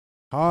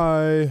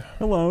Hi.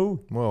 Hello.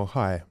 Well,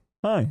 hi.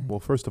 Hi. Well,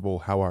 first of all,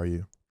 how are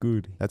you?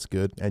 Good. That's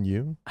good. And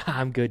you?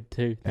 I'm good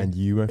too. And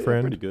you, my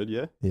friend? Pretty good,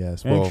 yeah.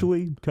 Yes. Well,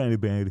 Actually, kind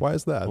of bad. why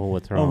is that? Oh,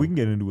 what's wrong? Oh, we can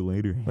get into it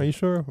later. Are you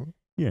sure?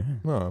 Yeah.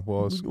 No.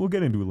 Well, We'll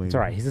get into it later. It's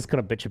all right. He's just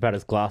gonna bitch about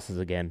his glasses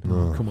again.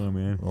 Oh, come on,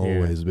 man.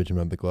 always bitching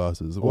about the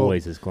glasses. Well,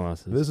 Always his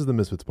glasses. this is the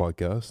Misfits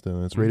podcast,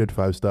 and it's rated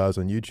 5 stars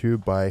on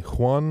YouTube by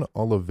Juan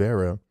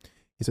Oliveira.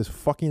 He says,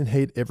 "Fucking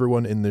hate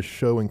everyone in this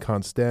show and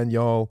can't stand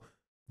y'all.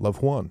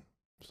 Love Juan."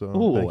 So,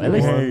 Oh, thank at you,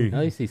 least, Juan. Hey. at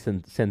least he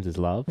sends his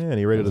love. Yeah, and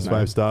he rated us That's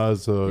 5 nice.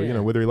 stars. So Yeah. you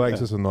know, whether he likes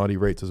Yeah. us or not, he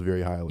rates us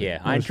very highly. Yeah,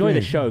 I That's enjoy the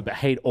great. show, but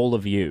hate all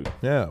of you.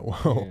 Yeah.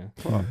 Well,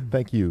 Yeah.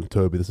 thank you,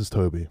 Toby. This is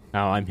Toby. Oh,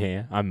 I'm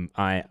here. I'm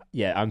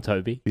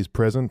Toby. He's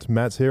present.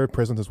 Matt's here,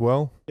 present as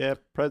well. Yeah,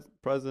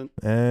 present.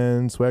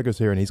 And Swagger's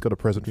here, and he's got a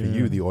present for Yeah.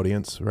 you, the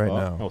audience, right Oh.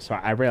 now. Oh,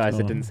 sorry. I realized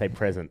it Oh. didn't say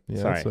present.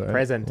 Yeah, sorry, that's all right.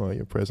 present. Well,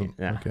 you're present.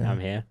 Yeah, Okay. I'm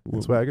here.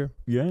 And Swagger?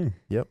 Yeah.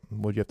 Yep.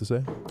 What'd you have to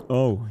say?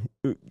 Oh,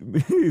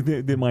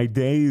 that my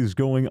day is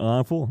going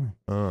awful.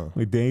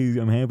 My day,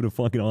 I'm having a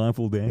fucking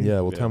awful day. Yeah,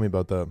 well, Yeah. tell me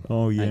about that.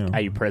 Oh, yeah.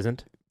 Are you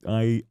present?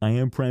 I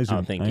am present.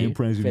 Oh, thank I you. am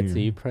present Fitz, are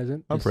here. you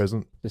present? I'm Just-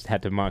 present. Just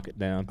had to mark it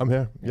down. I'm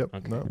here. Yep.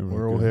 Okay. No, Everyone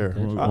we're all good.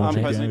 here. We're I'm all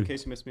present good. in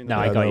case you missed me. in the No,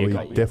 I back. got you, we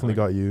got you. definitely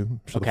got you.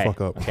 Shut okay. the fuck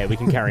up. Okay, we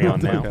can carry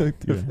on now.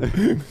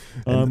 Yeah.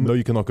 And no,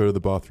 you cannot go to the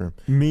bathroom.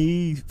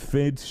 Me,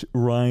 Fitz,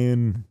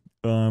 Ryan,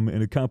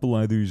 and a couple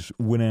others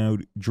went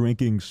out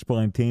drinking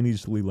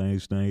spontaneously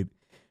last night.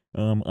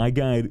 I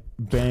got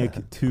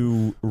back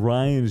to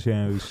Ryan's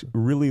house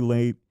really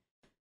late.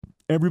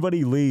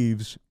 Everybody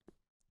leaves.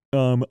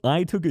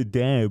 I took a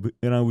dab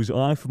and I was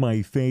off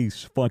my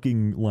face,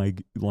 fucking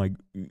like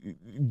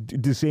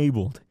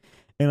disabled,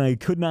 and I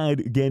could not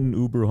get an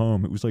Uber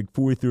home. It was like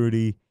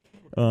 4:30.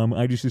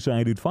 I just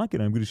decided, fuck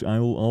it.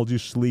 I'll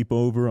just sleep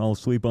over. I'll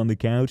sleep on the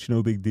couch.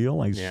 No big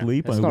deal. I Yeah,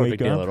 sleep. It's I not a wake big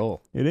deal up. at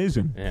all. It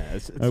isn't. Yeah,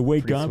 it's I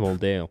wake a pretty up. small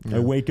deal. Yeah. I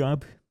wake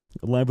up,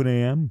 11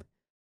 a.m.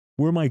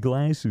 Where are my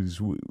glasses?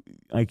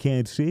 I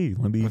can't see.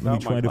 Let me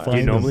Without try my to glasses. Do you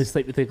find them. normally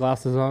sleep with your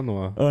glasses on,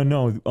 or?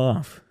 No,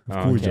 off. Of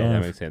Oh, course, okay, off.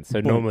 that makes sense. So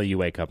But- normally you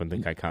wake up and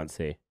think I can't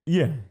see.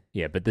 Yeah.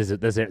 Yeah, but this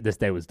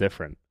day was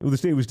different. Well,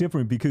 this day was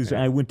different because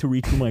Yeah. I went to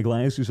reach for my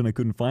glasses and I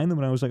couldn't find them,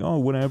 and I was like, "Oh,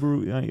 whatever.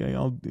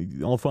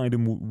 I'll find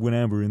them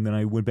whenever." And then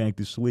I went back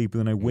to sleep,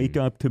 and then I wake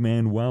up to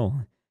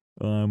Manuel,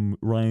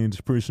 Ryan's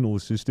personal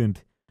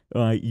assistant,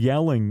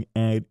 yelling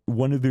at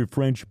one of their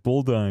French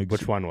bulldogs.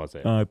 Which one was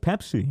it?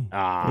 Pepsi. It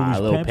Ah, was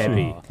a little Pepsi.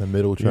 Peppy. The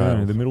middle Yeah,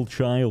 child. the middle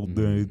child,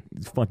 the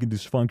fucking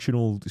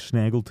dysfunctional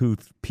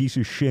snaggletooth piece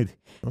of shit.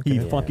 He Okay.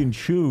 Yeah. fucking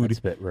chewed. That's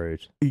a bit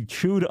rude. He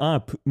chewed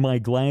up my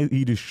glass.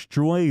 He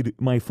destroyed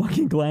my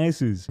fucking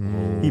glasses.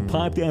 Mm. He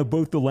popped out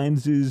both the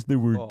lenses. There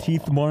were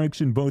teeth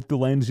marks in both the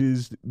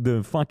lenses.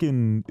 The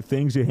fucking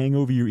things that hang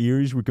over your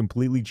ears were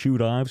completely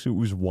chewed off, so it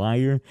was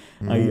wire.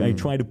 I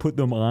tried to put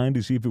them on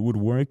to see if it would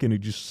work, and it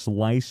just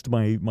sliced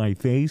my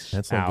face.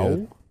 That's not Ow.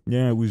 good.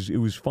 Yeah, it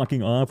was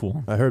fucking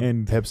awful. I heard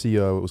and Pepsi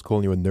was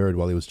calling you a nerd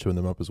while he was chewing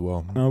them up as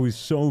well. I was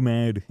so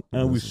mad.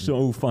 I was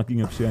so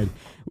fucking upset.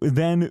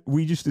 Then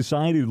we just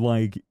decided,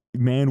 like,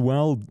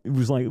 Manuel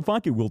was like,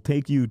 fuck it, we'll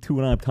take you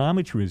to an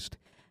optometrist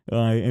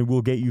and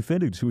we'll get you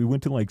fitted. So we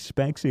went to, like,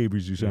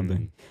 Specsavers or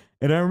something.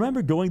 And I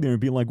remember going there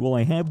and being like, well,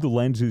 I have the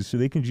lenses, so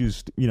they can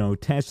just,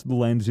 test the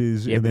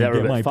lenses Yeah, and but then they were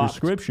a get bit my fucked.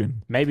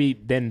 prescription. Maybe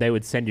then they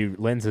would send you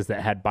lenses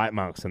that had bite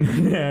marks in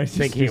them. Yeah, just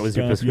Thinking it was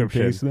your copy and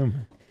prescription. paste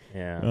them.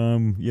 Yeah.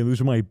 Yeah,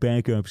 those are my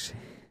backups.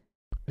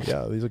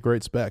 Yeah, these are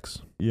great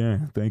specs. Yeah,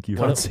 thank you.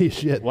 Can't see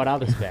shit. What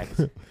other specs?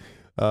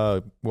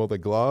 Well, the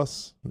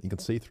glass, you can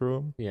see through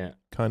them. Yeah.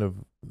 Kind of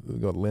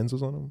got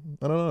lenses on them.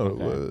 I don't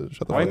know. Okay.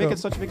 Shut the Why fuck make up. it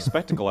such a big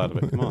spectacle out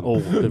of it? Come on. Oh,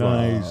 good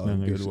one. Nice, Ah,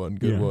 nice. Good one,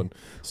 good Yeah. one.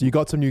 So you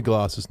got some new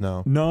glasses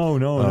now. No.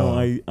 Oh.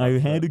 I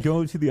had to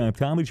go to the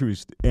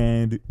optometrist,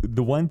 and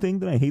the one thing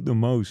that I hate the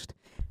most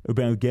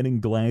about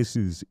getting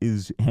glasses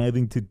is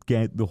having to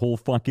get the whole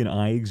fucking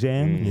eye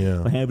exam.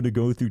 Yeah. Having to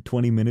go through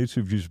 20 minutes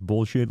of just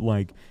bullshit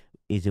like,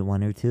 is it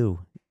 1 or 2?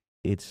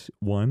 It's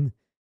 1.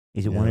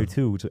 Is it 1 Yeah. or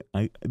 2? It's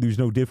there's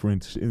no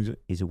difference. Is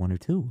it 1 or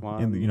 2?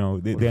 One. And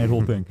that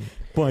whole thing.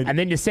 But And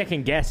then you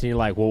second guess, and you're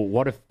like, "Well,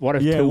 what if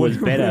yeah, two was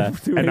what- better?"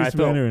 two And is I thought,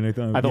 better, and I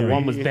thought, I thought yeah.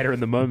 one was better in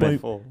the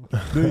moment. Oh.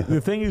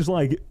 The thing is,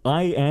 like,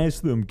 I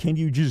asked them, can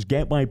you just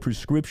get my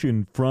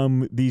prescription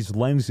from these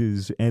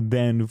lenses, and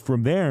then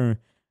from there,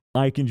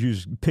 I can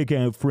just pick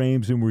out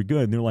frames and we're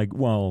good. And they're like,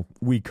 well,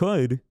 we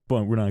could,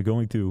 but we're not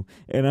going to.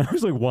 And I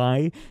was like,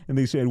 why? And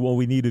they said, well,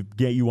 we need to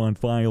get you on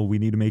file. We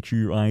need to make sure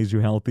your eyes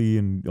are healthy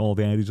and all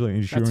that. It's like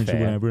insurance or fair.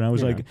 whatever. And I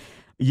was You like, know.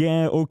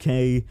 yeah,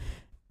 okay.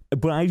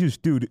 But I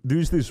just, dude,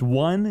 there's this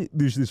one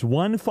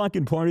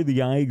fucking part of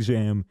the eye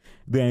exam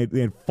that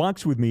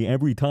fucks with me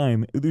every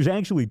time. There's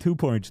actually 2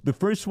 parts. The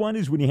first one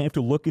is when you have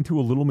to look into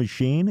a little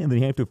machine and then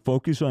you have to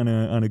focus on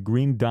a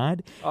green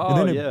dot, and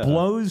then it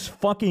blows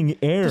fucking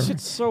air This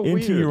shit's so into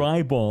weird. your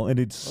eyeball, and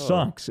it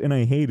sucks, and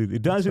I hate it.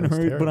 It doesn't sounds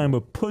hurt, but terrible. I'm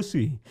a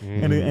pussy,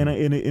 and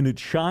it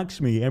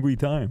shocks me every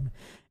time.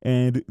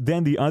 And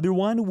then the other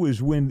one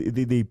was when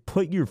they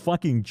put your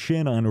fucking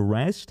chin on a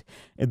rest,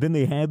 and then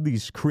they have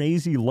these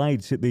crazy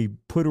lights that they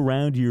put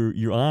around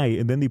your eye,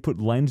 and then they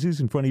put lenses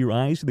in front of your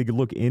eyes so they could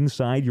look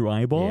inside your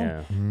eyeball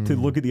Yeah. to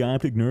look at the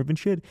optic nerve and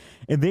shit.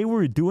 And they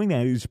were doing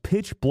that. It was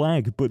pitch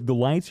black, but the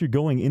lights are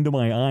going into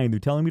my eye, and they're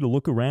telling me to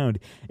look around.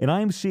 And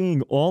I'm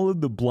seeing all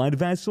of the blood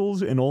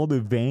vessels and all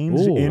the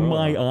veins in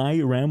my eye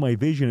around my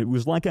vision. It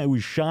was like I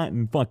was shot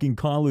in fucking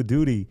Call of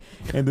Duty,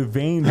 and the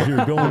veins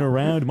are going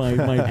around my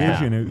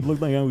vision. It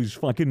looked like I was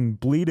fucking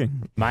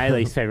bleeding. My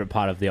least favorite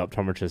part of the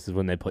optometrist is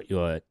when they put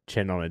your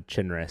chin on a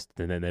chin rest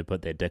and then they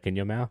put their dick in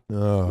your mouth.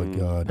 Oh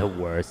God. The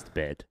worst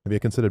bit. Have you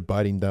considered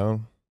biting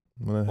down?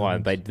 when that Well,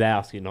 happens? they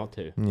ask you not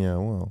to. Yeah,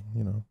 well,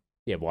 you know.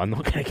 Yeah, well, I'm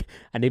not going to.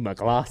 I need my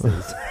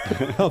glasses.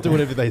 I'll do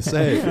whatever they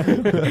say.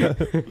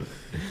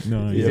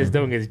 No, He's yeah. just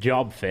doing his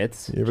job,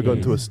 Fitz. You ever got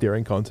into a Jeez.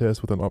 staring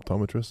contest with an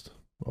optometrist?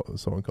 Oh,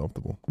 it's so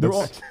uncomfortable. They're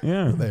all,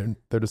 yeah.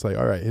 They're just like,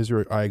 all right, here's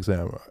your eye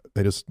exam.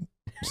 They just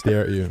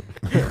stare at you,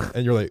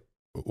 and you're like,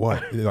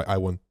 what? They're like, I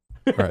won.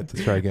 All right,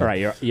 let's try again. All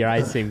right, your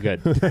eyes seem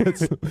good.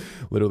 That's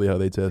literally how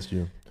they test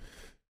you.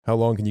 How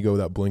long can you go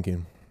without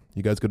blinking?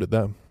 You guys good at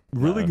that?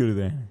 Really good at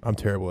that. I'm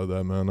terrible at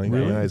that, man. Like,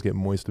 Really? my eyes get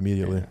moist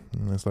immediately,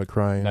 and I start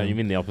crying. No, and you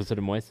mean the opposite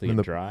of moist? They then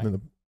get the- dry? then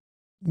the-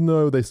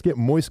 no, they get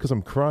moist because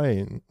I'm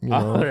crying. You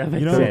know, Oh, that makes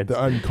You know, sense.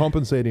 I'm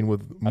compensating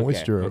with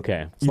moisture.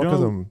 Okay. It's not You 'cause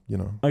know, I'm, you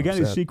know. I got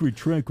a upset. secret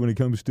trick when it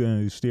comes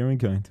to staring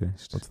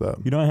contests. What's that?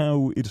 You know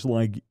how it's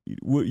like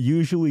what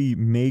usually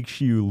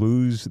makes you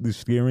lose the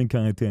staring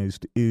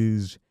contest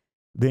is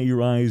that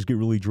your eyes get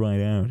really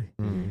dried out.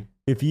 Mm.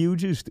 If you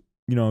just,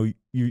 you know,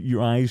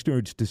 your eye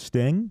starts to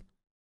sting,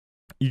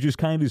 you just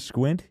kind of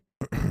squint,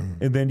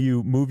 and then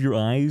you move your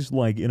eyes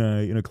like in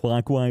a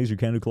clockwise or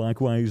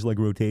counterclockwise like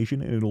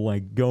rotation, and it'll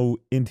like go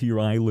into your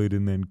eyelid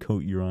and then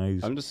coat your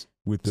eyes I'm just,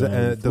 with And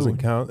it doesn't fluid.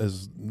 count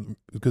as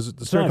because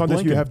the It's staring not contest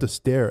you blinking. have to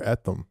stare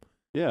at them.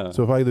 yeah.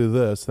 So if I do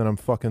this, then I'm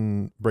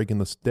fucking breaking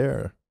the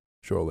stare.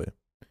 Surely.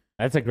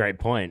 That's a great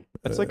point.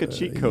 That's like a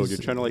cheat code. You're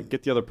trying to like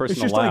get the other person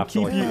It's to just like laugh.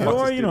 keep They're you,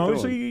 "What's or this you dude know, doing?"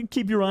 so you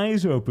keep your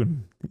eyes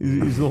open.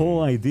 Is the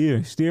whole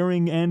idea?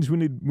 Staring ends when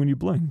you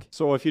blink.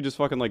 So if you just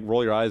fucking like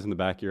roll your eyes in the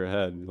back of your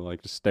head, you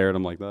like just stare at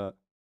them like that.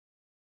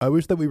 I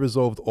wish that we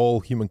resolved all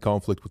human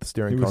conflict with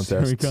staring It was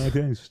contests. staring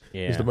contest.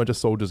 Yeah. Just a bunch of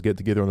soldiers get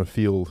together on a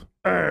field,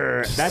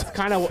 That's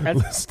kind of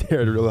that's,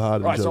 stared real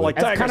hard at Right, each so other. like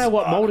that's tigers. kind of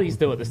what Maldies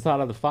do at the start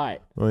of the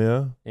fight. Oh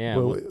yeah. Yeah,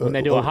 Well, when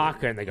they do a oh,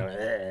 haka and they go,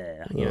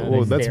 "Ugh," you know,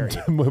 well, they that's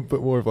stare at you.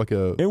 but more of like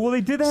a. Yeah, well,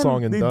 they did that.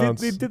 Song and they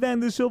dance. Did, they did that in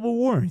the Civil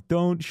War.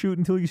 Don't shoot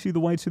until you see the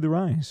whites of their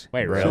eyes.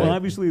 Wait, Right. So really?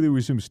 obviously there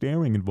was some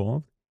staring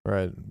involved.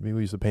 Right. We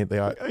used to paint the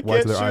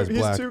whites of their eyes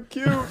black. He's too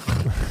cute.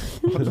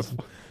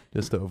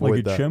 just to avoid Like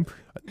a that. chimp.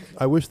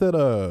 I wish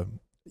that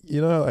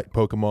you know, like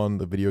Pokemon,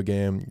 the video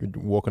game, you're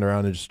walking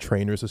around and just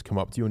trainers just come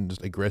up to you and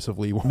just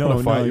aggressively want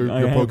to fight your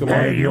I have- Pokemon. I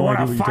have Hey, you no want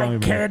idea to what you're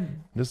talking fight, about. kid?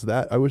 Just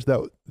that. I wish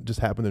that just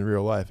happened in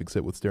real life,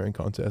 except with staring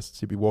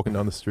contests. You'd be walking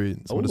down the street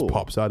and someone Ooh. just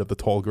pops out of the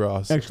tall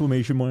grass.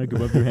 Exclamation mark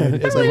above your head.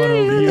 It's They like, run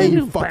over hey, you.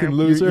 you fucking You're-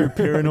 loser. You're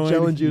paranoid.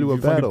 Challenge you to a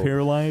you're fucking battle.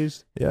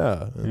 paralyzed.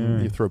 Yeah. And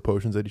Yeah. you throw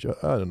potions at each other.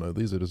 I don't know.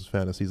 These are just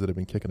fantasies that have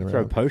been kicking Throw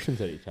around. potions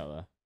at each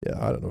other. Yeah,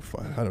 I don't know.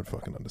 I don't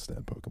fucking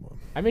understand Pokemon.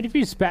 I mean, if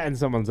you spat in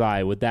someone's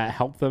eye, would that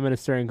help them in a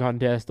staring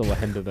contest or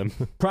hinder them?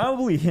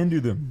 Probably hinder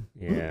them.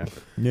 Yeah.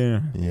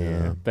 Yeah.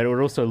 Yeah. But it would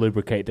also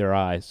lubricate their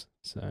eyes.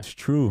 So, It's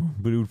true,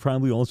 but it would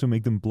probably also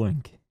make them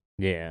blink.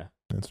 yeah.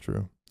 That's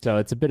true. So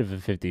it's a bit of a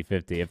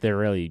 50-50. If they're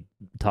really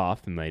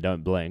tough and they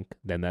don't blink,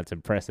 then that's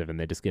impressive and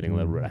they're just getting a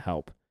little bit of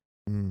help.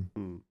 Mm.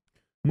 Hmm.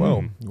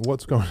 Well, Hmm.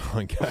 what's going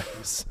on,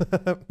 guys?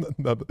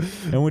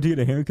 I went to get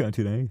a haircut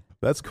today.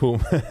 That's cool,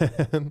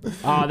 man.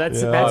 Oh,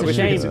 that's Yeah, a but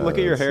shame. Look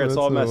at your hair. It's That's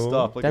all messed all.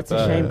 up. Look That's at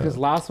a that. shame because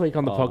last week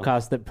on the Aw.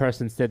 podcast, that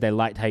person said they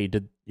liked how you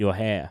did your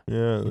hair.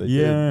 Yeah. They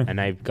Yeah. And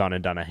they've gone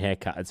and done a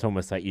haircut. It's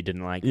almost like you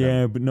didn't like them.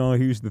 Yeah, but no,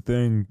 here's the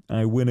thing.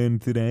 I went in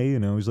today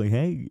and I was like,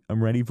 hey,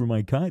 I'm ready for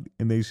my cut.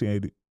 And they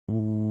said,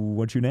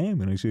 what's your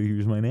name? And I said,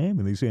 here's my name.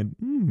 And they said,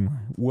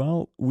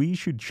 well, we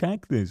should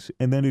check this.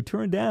 And then it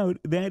turned out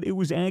that it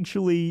was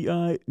actually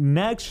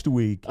next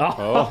week. Oh,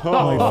 My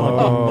fucking,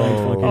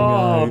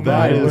 Oh, my man.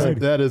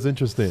 That is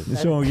interesting.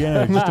 So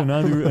yeah, just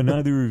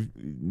another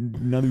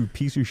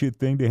piece of shit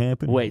thing to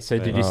happen. Wait, so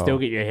did you still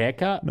get your hair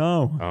cut?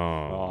 No. Oh.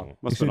 Oh, They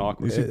must have said, been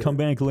awkward. they said, come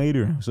back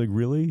later. I was like,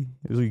 really?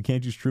 I was like, you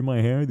can't just trim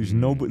my hair? There's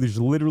there's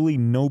literally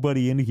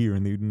nobody in here.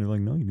 And they're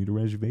like, no, you need a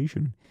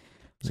reservation. I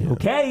was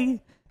like, Yeah.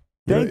 okay,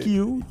 thank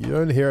you. You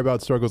don't hear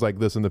about struggles like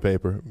this in the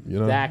paper, you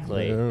know?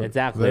 Exactly. They don't-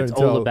 Exactly. they It's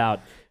don't all tell-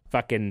 about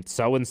fucking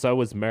so-and-so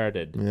was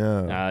murdered.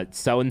 Yeah.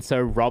 So-and-so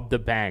robbed the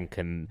bank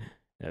and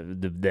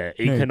the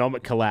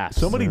economic collapse.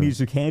 Somebody needs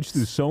to catch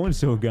this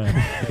so-and-so guy.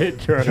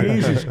 True.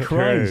 Jesus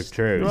Christ.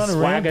 True. They're on a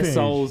Swagger rampage.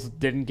 Souls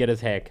didn't get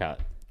his hair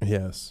cut.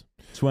 Yes.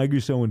 Swagger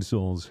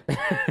so-and-souls.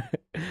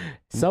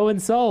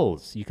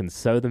 So-and-souls. You can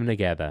sew them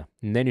together.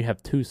 And then you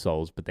have two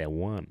souls, but they're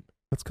one.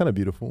 That's kind of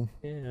beautiful.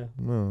 Yeah.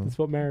 No. That's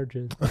what marriage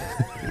is.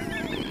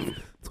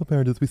 It's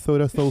co-parenters. We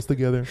sewed our souls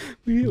together.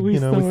 We We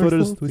sort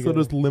of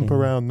just limp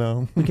around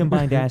now. We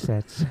combined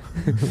assets.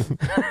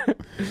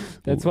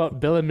 That's what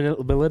Bill and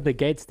Melinda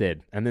Gates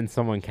did. And then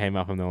someone came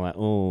up and they're like,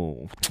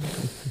 "Oh,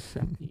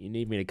 you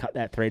need me to cut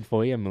that thread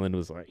for you?" And Melinda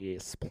was like,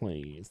 "Yes,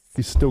 please."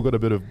 He's still got a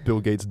bit of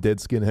Bill Gates' dead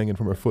skin hanging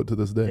from her foot to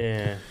this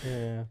day.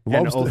 Yeah. And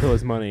Lobster- also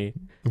his money.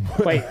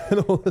 Wait. And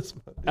all this-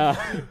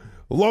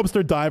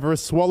 Lobster diver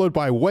swallowed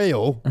by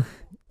whale.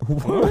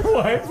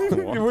 What?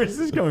 Where's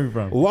this coming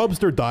from?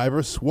 Lobster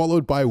diver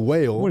swallowed by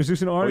whale. What is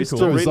this, an article?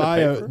 still reading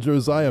the paper?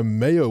 Josiah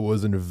Mayo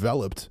was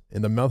enveloped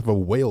in the mouth of a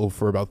whale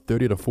for about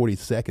 30 to 40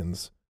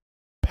 seconds.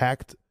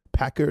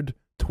 Packard,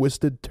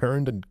 twisted,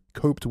 turned, and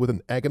coped with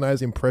an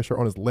agonizing pressure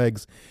on his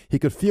legs. He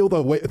could feel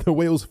the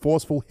whale's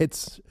forceful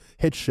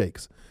head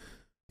shakes.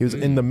 He was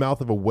in the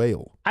mouth of a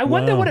whale. I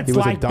wonder what He it's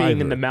was a like being in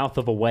diver. the mouth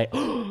of a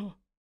whale.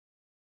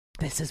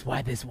 This is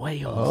why there's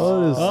whales.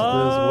 Oh, there's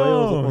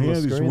whales up on the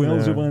there's screen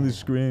whales there. up on the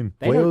screen.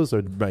 They don't- Whales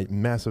are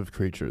massive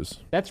creatures.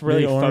 That's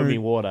really They are foamy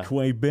water.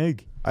 Quite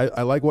big.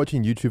 I like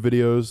watching YouTube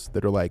videos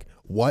that are like,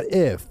 what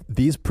if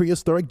these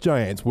prehistoric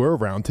giants were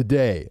around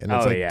today? And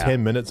it's Oh, like yeah.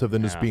 10 minutes of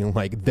them just Yeah. being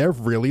like, they're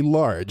really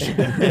large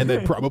and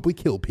they'd probably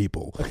kill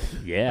people.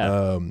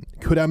 Yeah.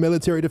 Could our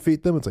military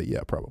defeat them? It's like,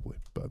 yeah, probably.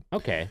 But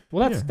Okay.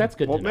 Well, that's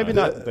good. Well, to maybe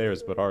know. not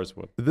theirs, but ours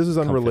would. this is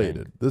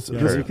unrelated. This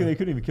Yeah, this they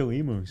couldn't even kill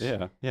emus.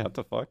 Yeah. Yeah. What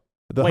the fuck?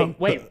 the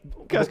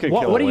Wait. guys could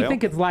What kill a do you whale.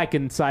 think it's like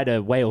inside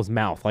a whale's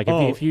mouth? Like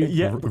if you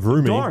yeah,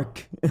 roomy.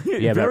 dark.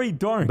 Yeah, very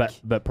dark.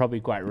 but probably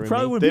quite roomy.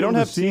 Probably wouldn't They be don't able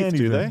have to see teeth,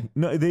 do anything.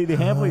 No, they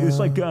have like it's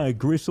like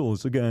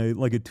gristles,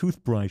 like a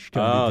toothbrush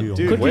kind of deal.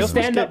 dude, Could you whales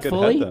must stand get up good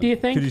fully? head Do you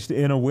Could think? you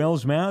in a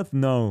whale's mouth?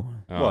 No.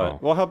 Oh.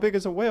 What? Well, how big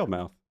is a whale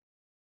mouth?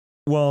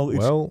 Well, it's,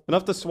 well,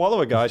 Enough to swallow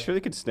a guy. Sure,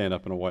 they could stand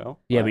up in a whale.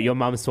 Yeah, but your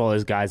mum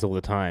swallows guys all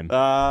the time.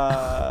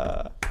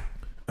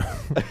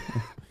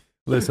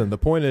 listen, the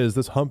point is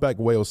this humpback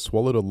whale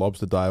swallowed a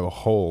lobster diver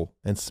whole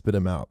and spit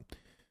him out.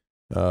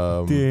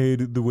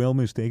 did the whale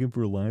mistake him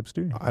for a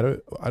lobster? I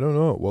don't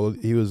know. Well,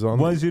 he was on.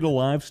 Was it a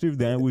lobster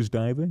that was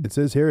diving? It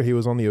says here he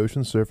was on the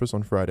ocean surface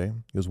on Friday.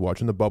 He was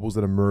watching the bubbles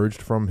that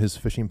emerged from his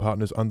fishing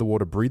partner's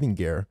underwater breathing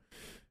gear,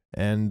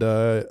 and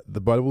the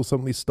bubbles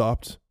suddenly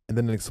stopped, and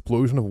then an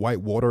explosion of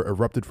white water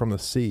erupted from the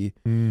sea,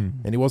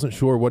 and he wasn't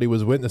sure what he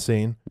was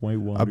witnessing. White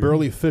water. A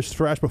burly fish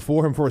thrashed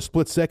before him for a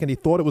split second. He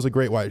thought it was a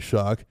great white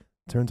shark.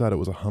 Turns out it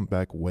was a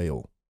humpback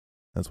whale.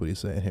 That's what he's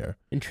saying here.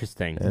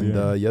 Interesting. And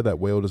that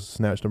whale just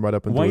snatched him right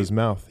up into White- his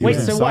mouth. He Wait,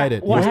 was so inside what-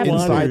 it. He what was happened-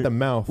 inside Water- the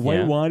mouth. White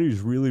Yeah. water is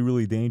really,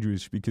 really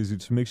dangerous because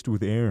it's mixed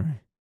with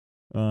air.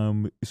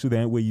 So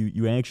that way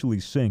you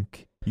actually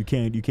sink. You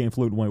can't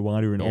float in white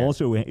water, and Yeah.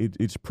 also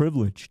it's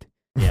privileged,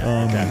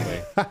 Yeah,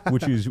 exactly.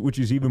 which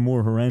is even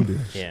more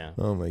horrendous. Yeah.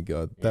 Oh my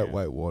God, that Yeah.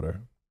 white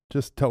water.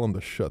 Just tell him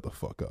to shut the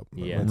fuck up.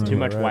 Yeah, That's it's too all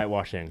much right.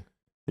 whitewashing.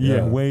 Yeah,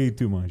 Yeah. way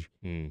too much.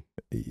 Mm.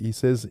 He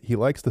says he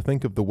likes to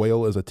think of the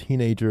whale as a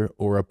teenager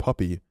or a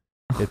puppy.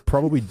 It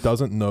probably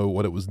doesn't know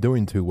what it was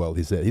doing too well,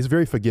 he said. He's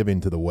very forgiving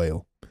to the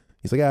whale.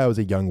 He's like, I was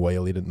a young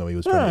whale. He didn't know he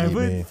was trying to eat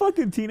but me.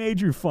 fucking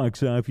teenager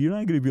fucks up. You're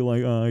not going to be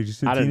like, oh,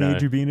 just a I don't know.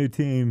 teenager being a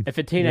teen. If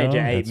a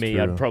teenager No, ate that's me,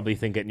 true. I'd probably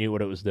think it knew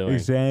what it was doing.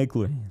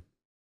 Exactly.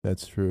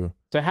 That's true.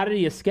 So how did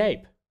he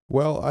escape?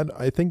 Well,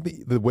 I think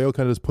the whale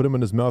kind of just put him in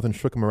his mouth and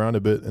shook him around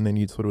a bit, and then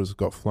he sort of just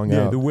got flung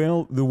Yeah, out. the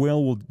whale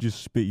will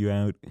just spit you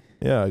out.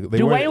 Yeah, they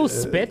Do weren't- whales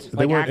spit? They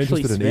Like, weren't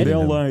actually interested in spit?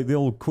 eating him.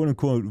 They'll quote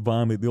unquote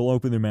vomit. They'll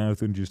open their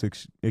mouth and just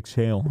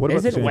exhale. What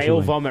about Isn't whale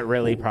essentially. vomit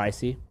really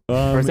pricey?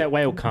 Or is that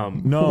whale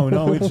cum? No,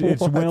 it's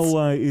What?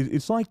 well,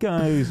 it's like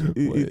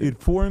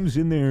it forms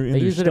in their They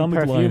use it in stomach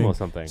perfume lining. or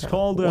something. It's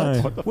called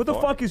What the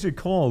fuck fuck? is it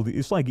called?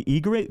 It's like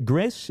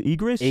egress.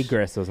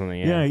 Egress or something,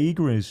 Yeah,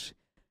 egress.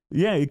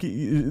 Yeah,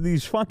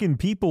 these fucking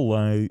people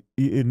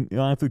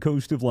off the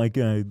coast of like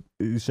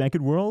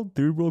second world,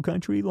 third world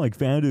country, like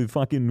found a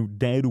fucking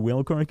dead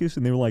whale carcass,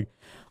 and they were like,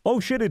 "Oh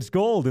shit, it's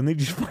gold!" And they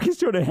just fucking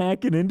started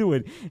hacking into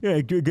it,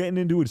 getting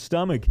into its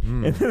stomach,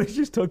 and then they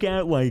just took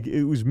out like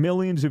it was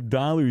millions of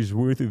dollars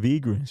worth of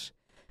egress.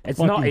 It's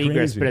not Fucking egress,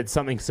 crazy. but it's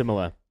something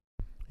similar.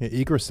 Yeah,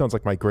 egress sounds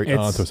like my great aunt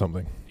It's or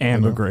something.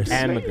 Ambergris.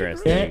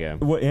 Ambergris. There you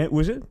go. What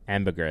was it?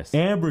 Ambergris.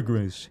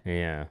 Ambergris.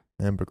 Yeah.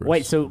 Ambergris.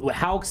 Wait, so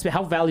how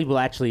valuable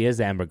actually is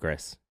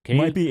ambergris? Can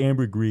you Might be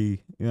ambergris.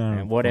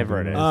 Yeah,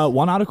 whatever it is.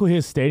 One article here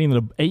stating that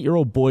an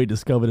 8-year-old boy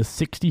discovered a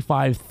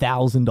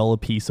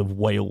 $65,000 piece of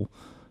whale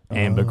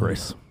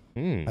ambergris.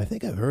 Hmm. I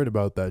think I've heard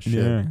about that shit.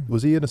 Yeah.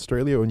 Was he in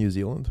Australia or New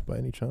Zealand by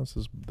any chance?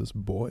 This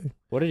boy,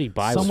 What did he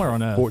buy? Somewhere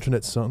on Earth.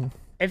 fortunate son.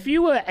 If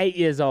you were 8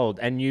 years old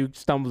and you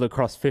stumbled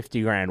across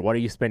 50 grand, what are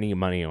you spending your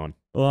money on?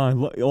 all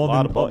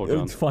lot of bubble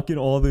gum. fucking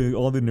all the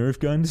Nerf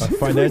guns. A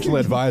financial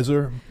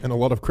advisor and a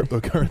lot of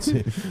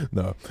cryptocurrency.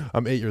 No,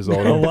 I'm 8 years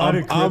old. A lot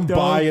of I'm crypto?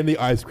 buying the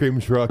ice cream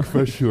truck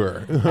for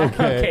sure.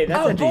 Okay.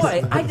 that's Oh a boy,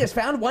 decent- I just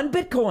found one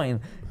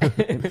Bitcoin. I'm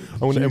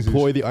going to Jesus.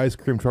 employ the ice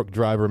cream truck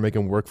driver and make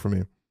him work for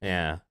me.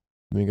 Yeah.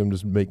 Make him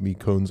just make me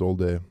cones all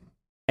day.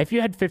 If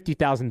you had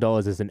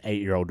 $50,000 as an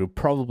 8-year-old, you'd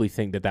probably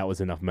think that was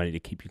enough money to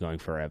keep you going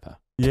forever.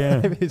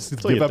 Yeah. Just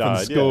Until give you up in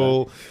died,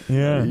 school.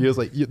 Yeah. You're just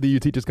like, you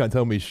teachers can't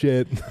tell me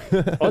shit.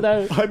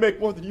 Although, I make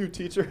more than you,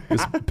 teacher.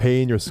 Just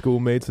paying your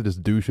schoolmates to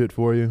just do shit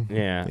for you.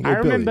 yeah, Think I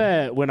of Billy.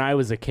 remember when I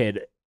was a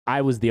kid,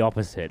 I was the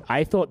opposite.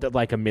 I thought that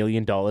like $1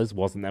 million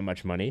wasn't that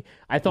much money.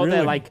 I thought that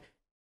Really? like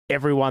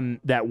everyone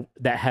that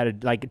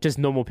had like just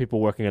normal people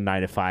working a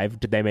 9 to 5,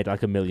 they made like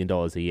 $1 million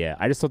a year.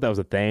 I just thought that was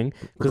a thing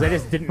because I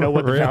just didn't know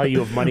what the Really?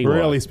 value of money was.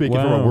 Really speaking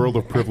from Wow. a world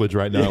of privilege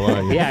right now,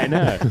 aren't you? Yeah, I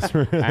know.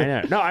 I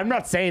know. No, I'm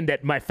not saying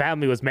that my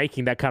family was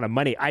making that kind of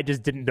money. I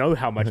just didn't know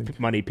how much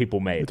money people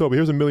made. Toby,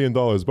 here's $1 million.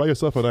 Buy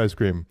yourself an ice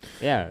cream.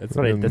 Yeah, that's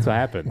what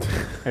happened.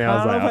 And I I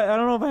was don't, like, know if I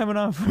don't know if I have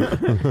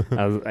enough.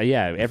 I was,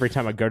 yeah, every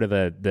time I go to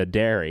the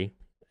dairy,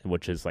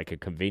 which is like a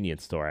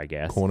convenience store, I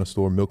guess. Corner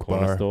store, milk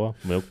bar. Store,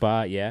 milk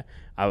bar, yeah.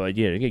 I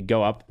would,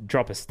 go up,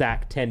 drop a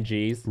stack, 10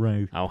 G's.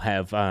 Right. I'll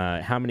have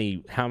how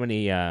many How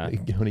many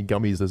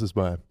gummies does this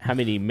buy? how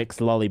many mixed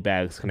lolly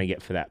bags can I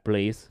get for that,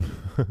 please?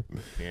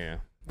 Yeah.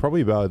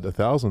 Probably about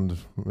 1,000.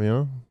 You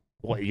know?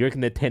 What, you reckon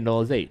they're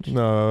 $10 each?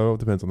 No, it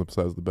depends on the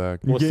size of the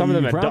bag. Well, You some of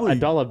get- them you are probably-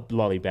 $1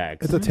 lolly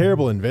bags. It's a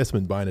terrible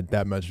investment buying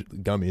that much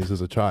gummies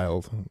as a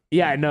child.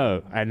 Yeah, I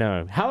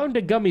know. How long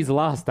do gummies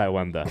last, I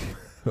wonder?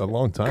 A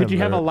long time. Could you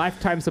have a there.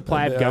 lifetime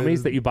supply of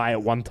gummies that you buy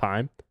at one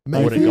time?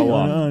 Or would it Maybe. go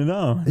on?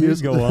 No. You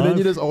just, go then on.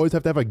 you just always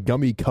have to have a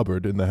gummy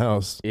cupboard in the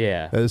house.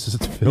 Yeah. It's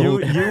just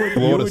filled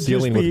floor to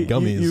ceiling with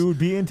gummies. You would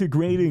be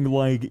integrating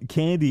like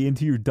candy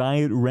into your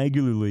diet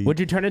regularly. Would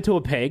you turn into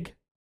a pig?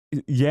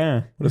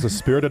 Yeah. What is a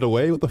Spirited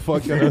Away? What the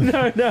fuck?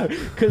 No,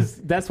 because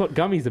that's what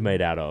gummies are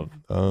made out of.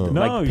 Oh.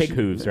 No, Like pig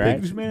hooves, right?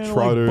 Pigs made out of,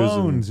 Trotters like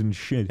bones and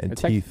shit. and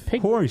It's teeth. like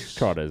pig Horse.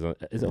 trotters.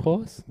 Is it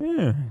horse?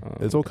 Yeah. Oh.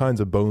 There's all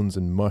kinds of bones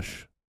and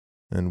mush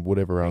and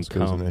whatever else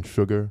goes in cum. there.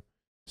 Sugar,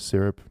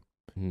 syrup.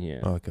 Yeah.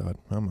 Oh, God.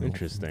 I'm old.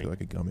 Interesting. I feel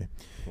like a gummy.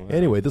 Wow.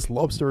 Anyway, this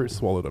lobster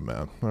swallowed a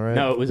man. All right?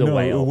 No, it was a No,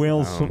 whale. a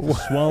whale Oh.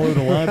 swallowed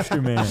a lobster,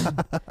 man.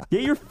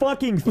 Get your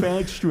fucking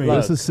facts straight.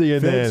 Look, This is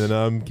CNN Fitz. and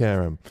I'm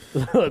Karen.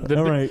 the,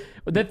 All right.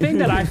 the thing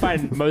that I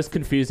find most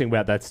confusing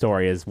about that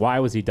story is why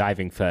was he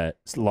diving for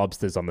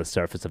lobsters on the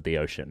surface of the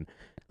ocean?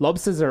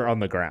 Lobsters are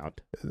on the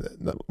ground.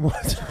 No, what?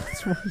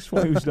 That's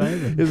why he was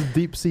diving. It's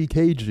deep sea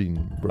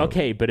caging, bro.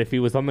 Okay, but if he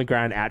was on the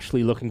ground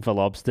actually looking for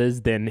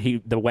lobsters, then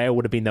the whale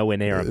would have been nowhere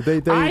near him. They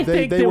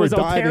There were was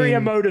ulterior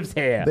diving. motives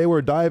here. They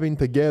were diving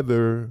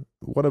together.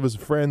 One of his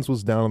friends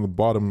was down on the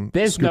bottom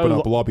There's scooping no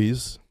up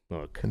lobbies,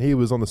 Look, and he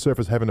was on the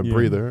surface having a Yeah.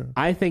 breather.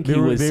 I think They he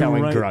were- was they were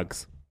selling right-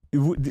 drugs.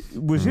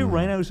 Was it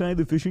right outside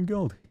the fishing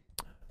guild?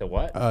 The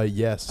what?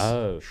 Yes.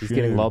 Oh, he's Shit.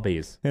 getting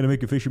lobbies. Had to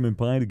make a fisherman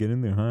pie to get in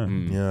there, huh?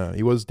 Mm. Yeah,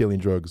 he was dealing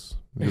drugs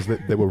because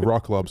they were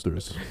rock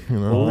lobsters. You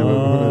know,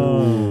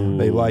 Oh.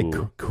 they like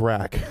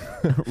crack.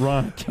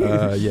 Rock.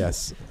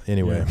 Yes.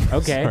 Anyway.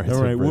 Okay. Sorry, it's All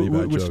a right. really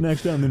bad What's joke.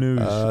 next on the news?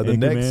 The Anchorman?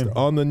 next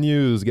on the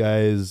news,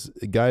 guys,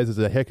 it's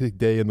a hectic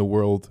day in the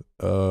world.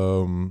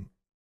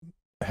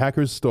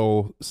 Hackers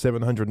stole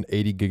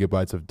 780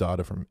 gigabytes of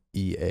data from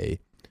EA.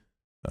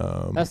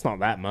 That's not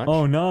that much.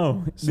 Oh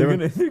no!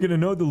 Seven- They're gonna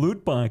know the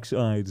loot box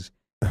odds.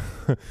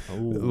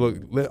 Look,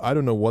 I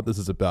don't know what this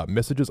is about.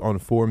 Messages on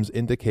forums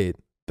indicate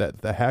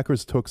that the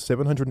hackers took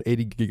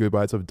 780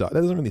 gigabytes of data.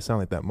 That doesn't really sound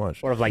like that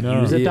much. Or of like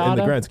No. user In the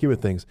data. grand scheme of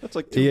things, That's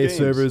like 2 EA games.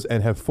 servers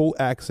and have full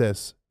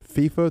access.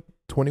 FIFA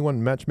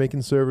 21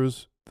 matchmaking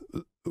servers.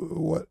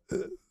 What?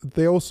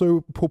 They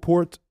also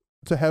purport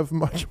to have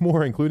much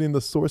more, including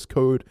the source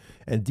code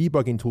and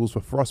debugging tools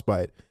for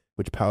Frostbite,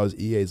 which powers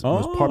EA's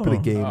most popular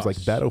Oh. games Oh, like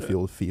shit.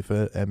 Battlefield,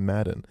 FIFA, and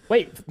Madden.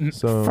 Wait,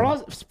 So-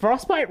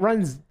 Frostbite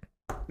runs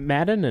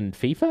Madden and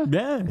FIFA?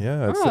 Yeah.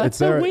 Yeah, it's, Oh, that's it's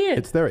so their weird.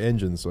 It's their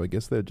engine, so I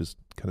guess they're just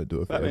kind of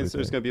do it for That means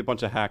there's everything. going to be a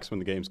bunch of hacks when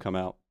the games come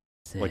out.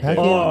 Like Heck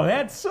they- Oh,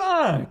 that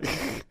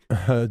sucks.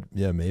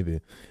 Yeah, maybe.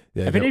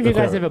 Yeah, Have any of you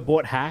guys okay. ever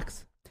bought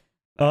hacks?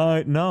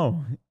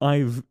 No,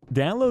 I've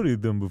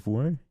downloaded them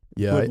before.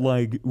 Yeah, but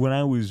like when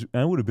I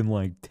would have been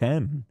like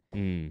 10.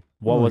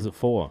 What Hmm. was it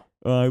for?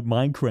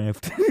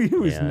 Minecraft. It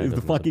was Yeah, that the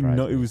doesn't fucking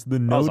surprise me. it was the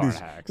Those aren't notice.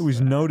 hacks. It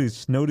was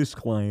notice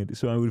client.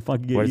 So I would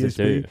fucking get What ESP. does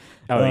it do?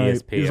 Oh,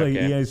 ESP. It was like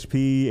okay.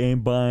 ESP,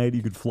 aimbot.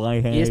 You could fly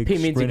hack. ESP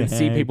means you sprint can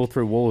see hack. people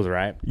through walls,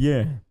 right?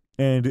 Yeah.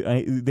 And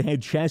they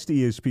had chest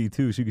ESP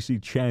too, so you could see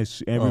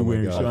chests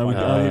everywhere. God. So I would,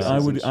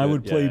 Oh, I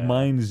would shit, play yeah.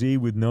 Mine Z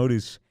with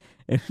Notice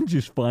and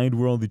just find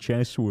where all the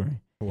chests were.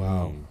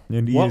 wow.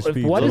 And What ESP.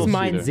 is Little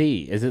Mine cheater.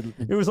 Z? Is it?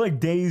 It was like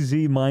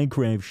DayZ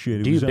Minecraft shit.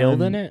 It Do you was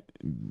build on- in it?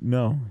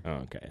 No. Oh,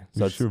 okay.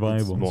 It's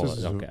survival. It's more,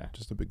 It's okay.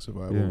 just a big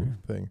survival Yeah.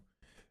 thing.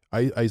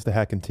 I used to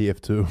hack in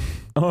TF2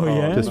 Oh,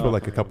 yeah. just for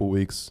like a Okay. couple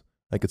weeks.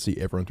 I could see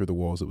everyone through the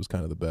walls. It was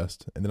kind of the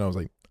best. And then I was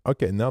like,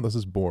 okay, now this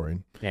is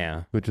boring,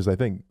 Yeah. which is I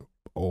think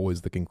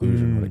always the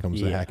conclusion when it comes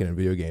to yeah. hacking in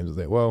video games. Is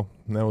that well,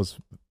 that was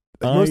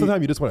most of the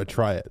time you just want to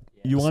try it.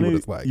 You see want what to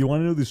it's like. you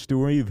want to know the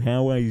story of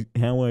how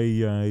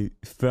I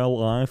fell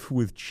off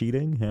with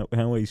cheating?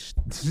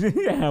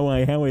 How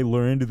I how I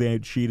learned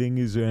that cheating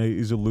is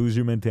a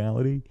loser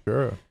mentality.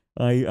 Sure.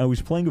 I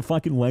was playing a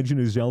fucking Legend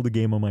of Zelda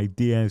game on my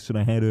DS, and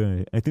I had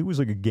I think it was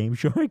like a Game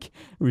Shark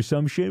or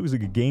some shit. It was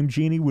like a Game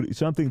Genie,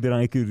 something that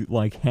I could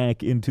like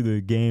hack into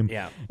the game.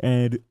 Yeah.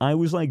 And I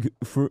was like,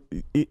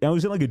 I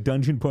was in like a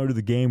dungeon part of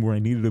the game where I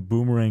needed a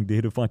boomerang to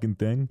hit a fucking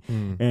thing,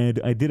 and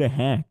I did a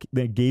hack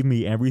that gave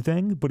me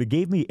everything, but it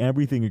gave me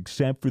everything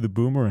except for the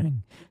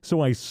boomerang.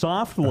 So I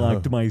soft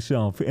locked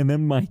myself, and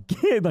then my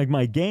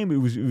game, it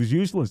was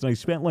useless. And I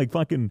spent like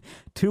fucking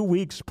 2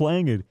 weeks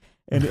playing it.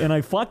 And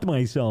I fucked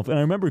myself. And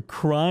I remember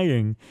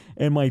crying,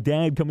 and my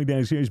dad coming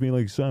downstairs being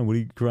like, "Son, what are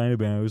you crying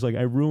about?" I was like,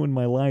 "I ruined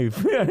my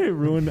life. I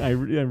ruined my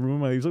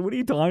life." He's like, "What are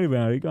you talking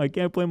about?" I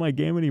can't play my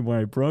game anymore.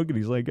 I broke it.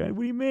 He's like, "What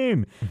do you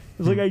mean?" I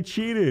was like, "I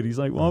cheated." He's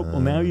like, well,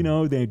 now you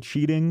know that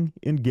cheating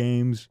in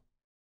games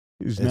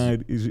is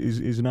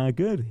not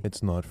good.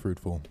 It's not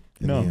fruitful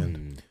in No. the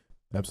end.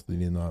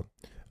 Absolutely not.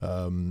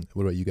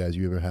 What about you guys?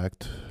 You ever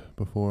hacked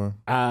before?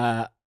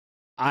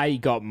 I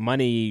got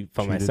money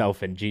for Cheated?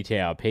 myself in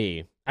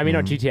GTRP. I mean,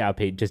 not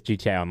GTRP, just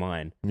GTA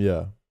Online.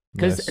 Yeah.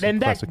 Because Nice. then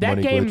Classic that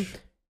money game, glitch.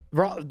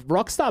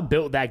 Rockstar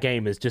built that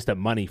game as just a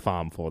money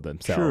farm for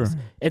themselves. Sure.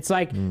 It's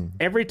like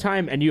every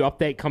time a new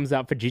update comes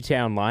out for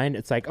GTA Online,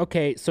 it's like,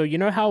 okay, so you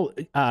know how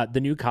the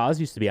new cars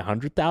used to be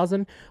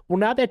 100,000? Well,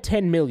 now they're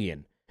 10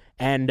 million.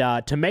 And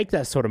to make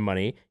that sort of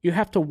money, you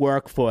have to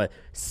work for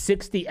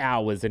 60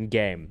 hours in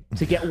game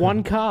to get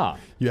one car.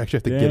 You actually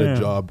have to get a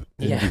job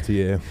in Yeah.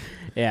 GTA.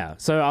 Yeah.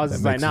 So I was That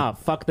just like, makes nah,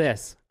 fuck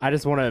this. I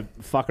just want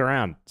to fuck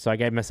around. So I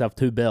gave myself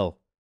 $2 bill.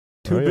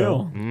 $2 yeah.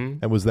 bill.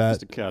 And was that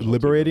Just a casual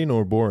liberating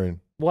or boring?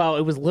 Well,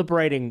 it was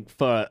liberating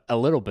for a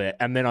little bit,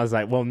 and then I was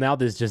like, well, now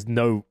there's just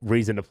no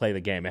reason to play the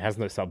game. It has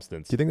no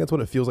substance. Do you think that's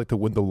what it feels like to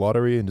win the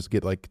lottery and just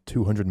get like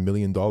 $200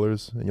 million?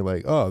 And you're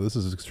like, oh, this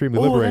is extremely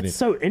Oh, liberating. that's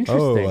so Oh,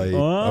 interesting. I've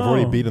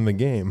already Oh. beaten the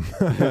game.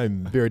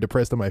 I'm very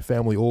depressed and my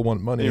family all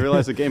want money. And you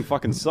realize the game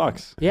fucking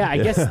sucks. Yeah, I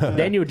guess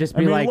then you would just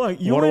be like, look,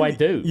 what do I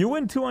do? You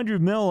win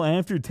 200 mil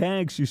after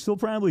tax. You still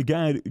probably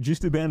got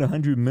just about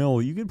 100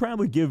 mil. You could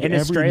probably give In every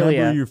Australia-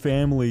 member of your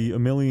family $1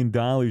 million.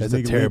 That's and a they can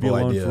leave you terrible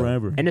alone idea.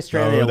 forever. In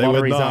Australia, they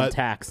would lottery's not.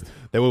 untaxed.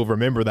 They will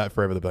remember that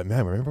forever. They'll be like,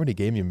 man, remember when he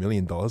gave me $1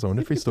 million? I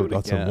wonder if he still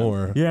got some again.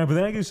 more. Yeah, but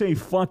then I can say,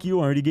 fuck you,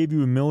 I already gave you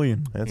 $1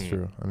 million. That's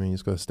true. I mean, you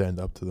just got to stand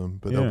up to them.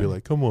 But Yeah. they'll be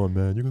like, come on,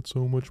 man, you got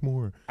so much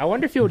more. I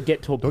wonder if you would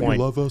get to a Don't point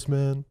you love us,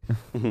 man?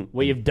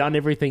 where you've done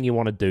everything you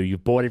want to do,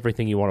 you've bought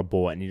everything you want to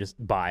buy, and you just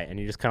buy it, and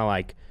you're just kind of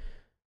like,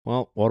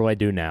 well, what do I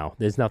do now?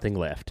 There's nothing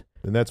left.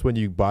 And that's when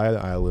you buy an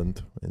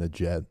island in a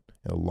jet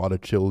and a lot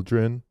of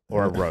children.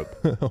 Or a rope.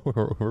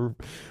 Or-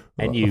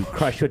 And you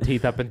crush your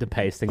teeth up into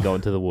paste and go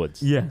into the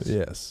woods. Yes.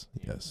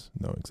 Yes.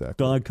 No, exactly.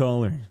 Dog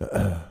collar.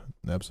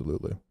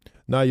 Absolutely.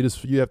 No, you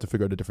have to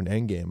figure out a different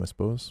end game, I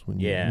suppose. When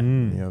you, Yeah.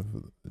 when you have,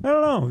 I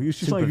don't know. It's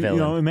just like,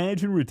 Supervillain.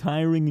 imagine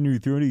retiring in your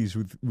 30s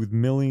with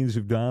millions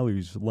of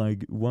dollars.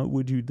 Like, what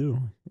would you do?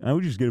 I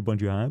would just get a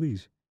bunch of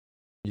hobbies.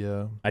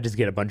 yeah. I just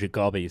get a bunch of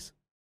gobbies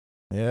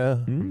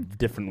Yeah. from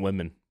different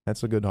women.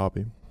 That's a good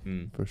hobby,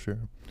 Mm. for sure.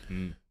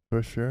 Mm.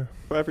 For sure.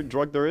 For every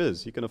drug there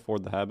is, you can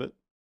afford the habit.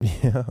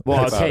 Yeah.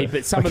 Well, That's okay, about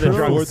but some I of the can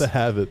afford drugs, to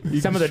have it.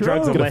 some of the Sure.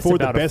 drugs You are can less afford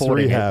the about best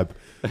affording it. rehab.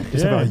 Just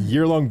Yeah. about a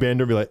year-long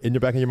bender, be like in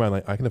your back of your mind,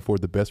 like I can afford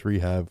the best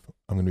rehab.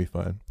 I'm gonna be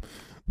fine.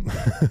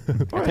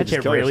 Alright, That's just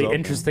a kill really yourself.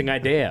 interesting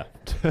idea.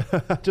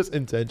 Just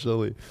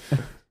intentionally.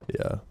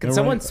 Yeah. Can All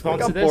someone right.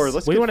 sponsor I'm bored. this?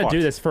 Let's We get want to do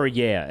fucked. this for a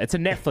year. It's a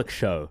Netflix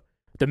show.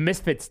 The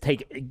Misfits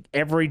take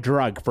every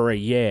drug for a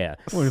year.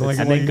 Or And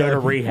then go to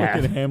like rehab.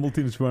 fucking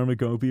Hamilton's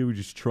Pharmacopoeia would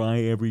just try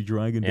every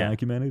drug and Yeah.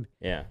 document it.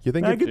 Yeah. You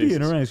think That if, could be Jesus.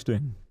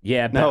 interesting.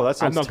 Yeah, No, but that I'm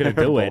sounds not going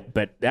to do terrible. it,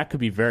 but that could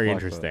be very Fuck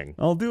that. interesting.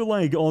 I'll do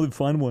like all the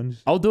fun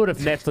ones. I'll do it if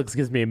Netflix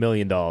gives me $1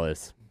 million.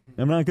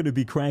 I'm not going to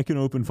be cracking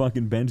open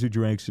fucking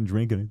Benzodrex and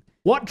drinking it.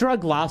 What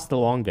drug lasts the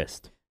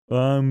longest?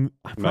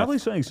 Probably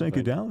saying think.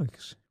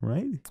 psychedelics,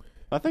 right?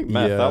 I think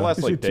meth, Yeah. that lasts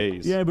Is like it-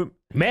 days. Yeah, but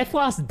Meth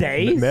lasts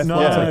days? meth No,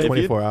 lasts if like you-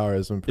 24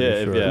 hours, I'm pretty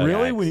Yeah, sure. yeah.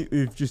 really, when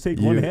you just take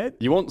You- one hit,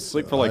 You won't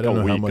sleep for like I don't a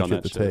know week how much on you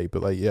have that to shit. take,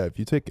 but like, yeah, if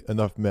you take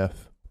enough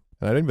meth,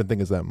 and I don't even think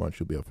it's that much,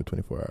 you'll be up for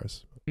 24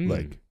 hours. Mm.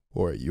 Like,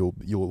 or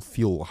you'll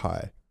feel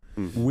high.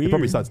 It weird.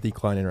 probably starts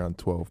declining around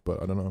 12,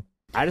 but I don't know.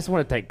 I just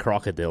want to take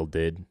crocodile,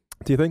 dude.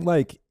 Do you think,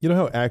 like, you know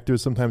how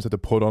actors sometimes have to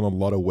put on a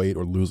lot of weight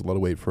or lose a lot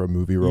of weight for a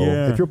movie role?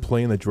 Yeah. If you're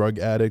playing a drug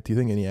addict, do you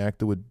think any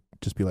actor would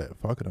just be like,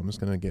 fuck it, I'm just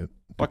going to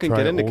Fucking try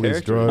get into all these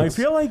character. drugs.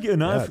 I feel like Yeah,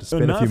 enough just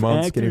spend a few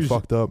months getting actors,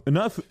 fucked up.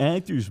 enough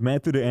actors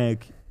method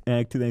act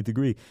to that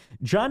degree.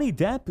 Johnny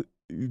Depp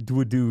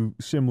would do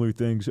similar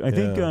things. I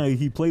think Yeah.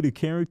 he played a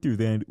character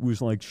that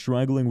was like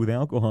struggling with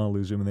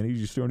alcoholism, and then he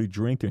just started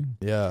drinking.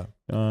 Yeah.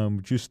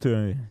 Just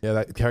to Yeah,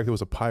 that character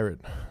was a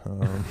pirate.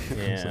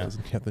 Yeah. so it was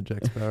Captain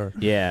Jack Sparrow.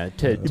 Yeah,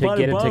 to bought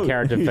get a into boat.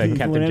 character for He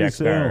Captain learned Jack to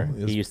sail. Sparrow,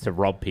 Yes. he used to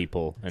rob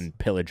people and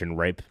pillage and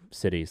rape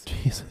cities.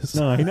 Jesus.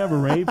 no, he never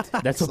raped.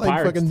 That's It's what like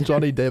pirates fucking do.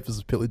 Johnny Depp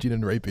is pillaging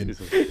and raping.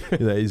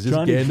 Yeah, he's just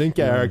Johnny- getting in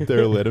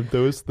character. Let him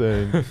do his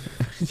thing.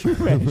 Could you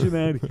imagine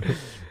that? Can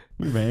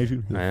you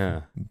imagine?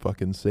 Yeah.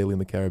 Fucking sailing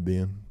the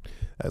Caribbean.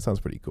 That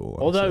sounds pretty cool.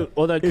 honestly.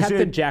 Although Is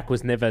Captain it- Jack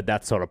was never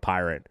that sort of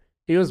pirate.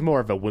 He was more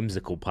of a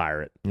whimsical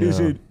pirate. Is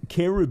Yeah. it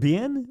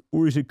Caribbean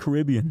or is it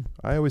Caribbean?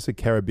 I always said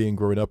Caribbean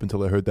growing up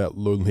until I heard that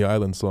Lonely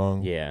Island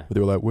song. Yeah. Where they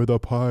were like, we're the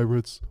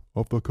pirates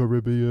of the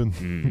Caribbean.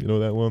 You know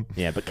that one?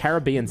 Yeah, but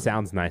Caribbean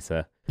sounds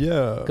nicer.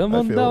 Yeah. Come I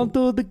on feel- down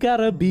to the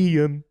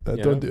Caribbean. Don't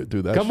You know?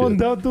 do that Come shit. on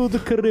down to the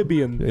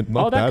Caribbean.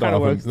 Knock that kind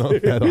of off, works.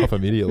 knock that off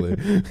immediately.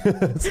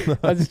 It's not-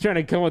 I was just trying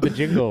to come up with a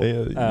jingle.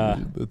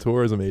 the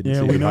tourism agency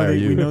Yeah, we can know hire they,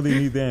 you. we know they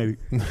need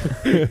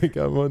that.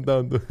 Come on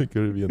down to the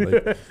Caribbean.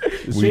 Like,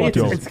 See, we it's-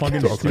 don't it's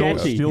Fucking talk still, about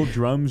sketchy. still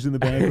drums in the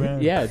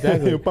background. Yeah,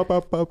 exactly. Pop,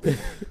 pop, pop.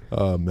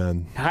 Oh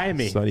man, Hire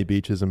me. sunny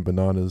beaches and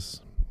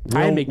bananas.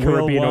 Hire me,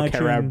 Caribbean or watching,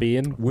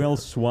 Caribbean. Whale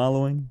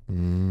swallowing.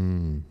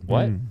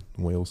 What?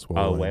 Whale Oh,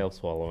 swallowing. whale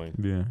swallowing.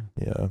 Yeah.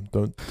 Yeah,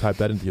 don't type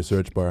that into your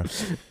search bar.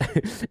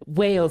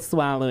 Whale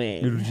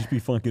swallowing. It'll just be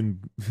fucking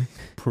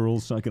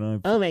pearls sucking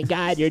on. Oh my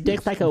god, your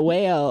dick's like a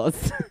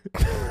whale's.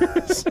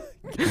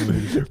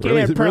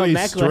 really, a pearl really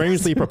necklace.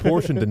 strangely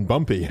proportioned and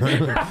bumpy.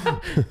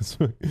 Is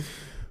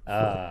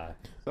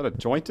that a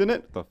joint in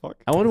it? The fuck?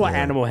 I wonder what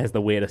animal has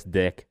the weirdest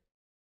dick.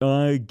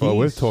 Geese. Well,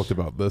 we've talked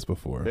about this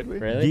before. Did we?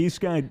 Really? Geese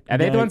got. Are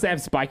they the got- ones that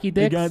have spiky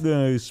They dicks? got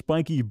the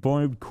spiky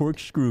barbed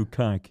corkscrew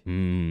cock.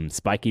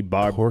 Spiky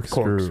barb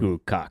Corkscrew. corkscrew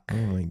cock. Oh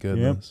my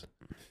goodness.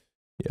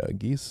 Yeah,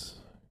 geese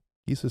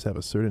just have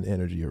a certain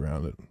energy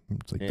around it.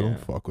 It's like, Yeah. don't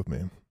fuck with me.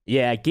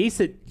 Yeah,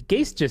 geese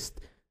just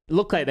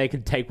look like they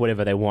can take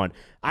whatever they want.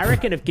 I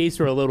reckon if geese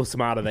were a little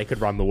smarter, they could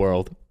run the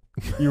world.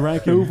 You Who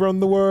reckon? run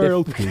the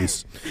world?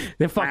 Geese.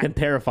 They're fucking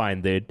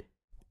terrifying, dude.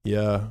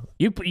 Yeah.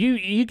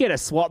 You get a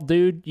SWAT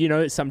dude, you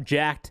know, some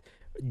jacked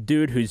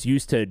dude who's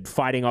used to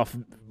fighting off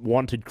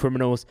wanted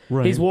criminals.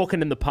 Right. He's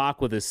walking in the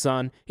park with his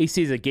son. He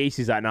sees a geese.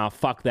 He's like, nah,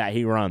 fuck that.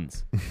 He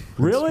runs.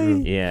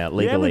 Really? Yeah, You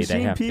legally haven't they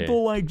seen have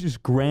people like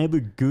just grab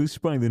a goose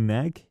by the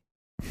neck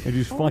and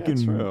just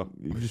fucking, true.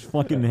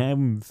 have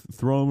him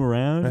throw him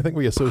around. I think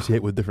we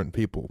associate with different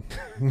people.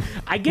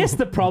 I guess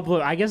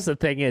the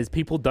thing is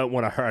people don't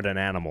want to hurt an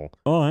animal.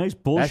 Oh, that's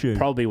bullshit. That's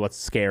probably what's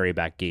scary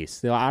about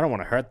geese. They're like, I don't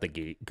want to hurt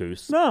the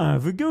goose. Nah,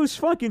 if a goose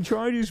fucking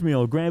charges me,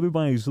 I'll grab it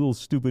by his little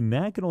stupid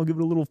neck and I'll give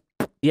it a little.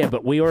 Yeah,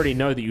 but we already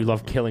know that you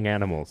love killing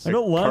animals. I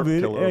don't love carp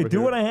it. killer I over do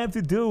here. what I have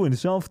to do in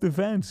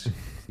self-defense.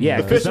 Yeah,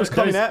 The fish was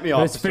coming at me,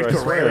 Those officer, fish I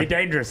are swear. really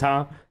dangerous,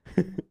 huh?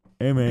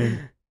 Hey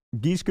man,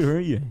 geese could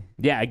hurt you.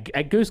 Yeah,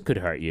 a goose could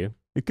hurt you.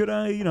 It could,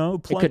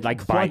 pluck, could,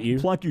 like, bite you.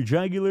 pluck your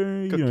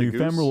jugular, Cook the your goose.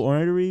 femoral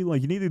artery.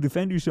 Like, you need to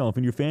defend yourself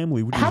and your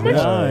family, which How is much-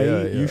 why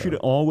Yeah, you should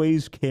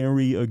always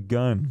carry a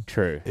gun.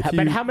 True. If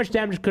But you- how much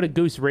damage could a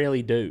goose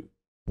really do?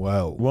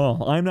 Well,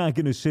 Well, I'm not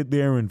going to sit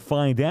there and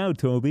find out,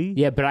 Toby.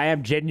 Yeah, but I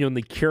am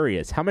genuinely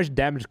curious. How much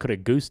damage could a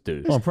goose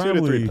do? Well, 2 to 3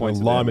 probably. a points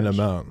of alarming damage.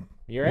 amount.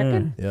 You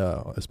reckon?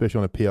 Yeah, especially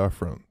on a PR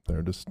front.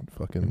 They're just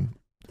fucking.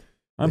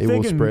 I'm They will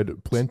thinking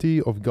spread plenty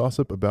of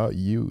gossip about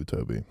you,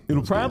 Toby.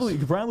 it'll Those probably days. you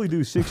could probably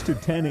do 6 to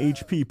 10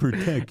 HP per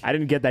tick. I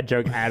didn't get that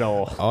joke at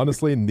all.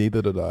 Honestly,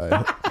 neither did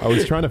I. I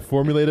was trying to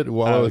formulate it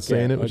while I was Okay,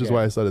 saying it, which is okay.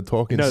 why I started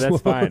talking No, slow.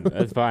 that's fine.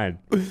 That's fine.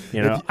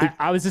 You know,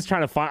 I was just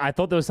trying to find. I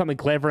thought there was something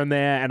clever in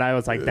there, and I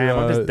was like, "Damn,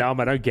 I'm just dumb.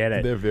 I don't get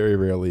it." There very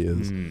rarely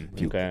is.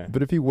 If you- okay.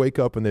 But if you wake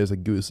up and there's a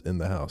goose in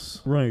the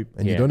house Right.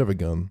 and Yeah. you don't have a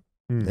gun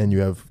Mm. and you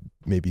have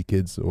maybe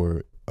kids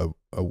or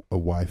a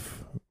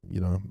wife, you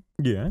know,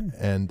 Yeah.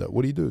 and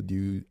what do you do? Do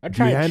you I do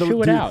try you and handle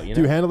chew it do you, out, you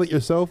do you know? handle it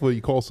yourself or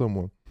you call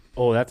someone?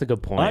 Oh, that's a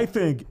good point. I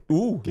think,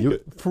 You-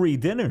 free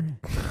dinner.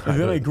 And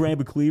then I grab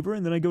a cleaver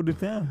and then I go to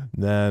town.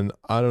 Then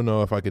I don't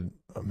know if I could.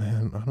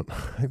 Man, I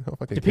don't know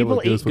if I could Do kill people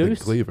a goose eat with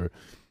goose? a cleaver.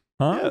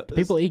 Huh? Yeah, Do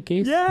people eat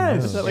geese?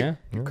 Yes. Is that like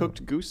Yeah.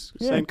 cooked goose?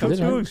 Yeah, Same cooked it,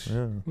 huh? goose.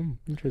 Yeah,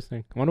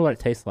 Interesting. I wonder what it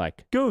tastes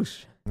like.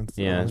 Goose. that's,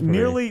 Yeah, that's it's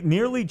pretty-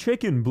 Nearly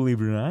chicken,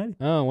 believe it or not.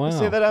 Oh wow. They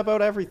say that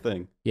about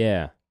everything.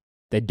 Yeah,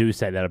 they do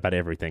say that about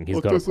everything. He's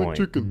got a point.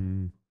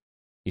 Mm.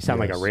 You sound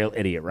like a Yes. real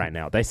idiot right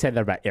now. They say that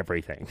about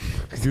everything.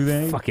 Do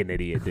they? Fucking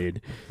idiot,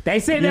 dude. They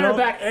say You that know-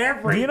 about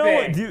everything. Do you know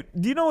what?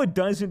 Do you know what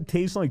doesn't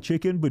taste like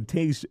chicken but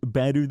tastes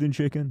better than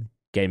chicken?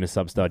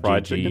 Gamersubs.gg.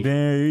 Fried chicken?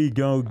 There you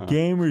go.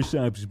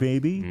 Gamersubs,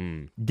 baby.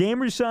 Mm.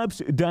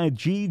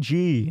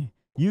 Gamersubs.gg.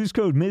 Use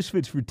code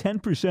Misfits for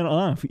 10%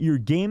 off your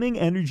gaming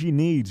energy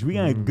needs. We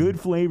got good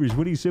flavors.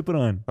 What are you sipping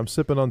on? I'm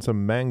sipping on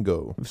some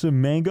mango. Some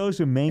mango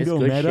It's meta.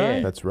 good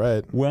shit. That's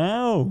right.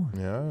 Wow.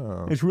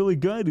 Yeah. It's really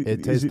good.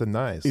 It Is tastes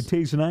nice. It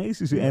tastes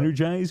nice. Is it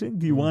energizing?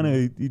 Do you want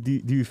to?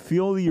 Do you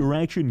feel the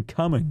erection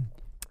coming?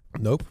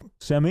 Nope.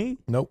 Semi?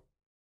 Nope.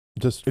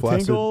 Just A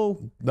flaccid.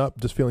 tingle? Nope.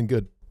 Just feeling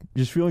good.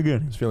 Just feeling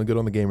good. Just feeling good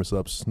on the gamer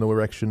subs. No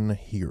erection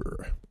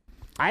here.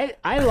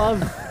 I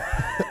love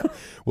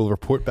We'll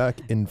report back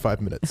in 5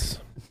 minutes.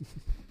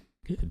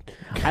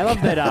 I love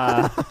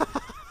that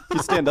Can you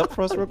stand up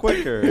for us real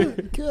quick? Or?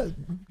 Good.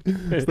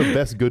 It's the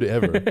best good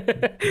ever.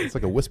 It's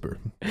like a whisper.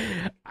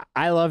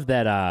 I love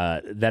that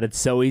that it's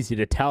so easy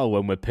to tell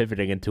when we're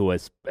pivoting into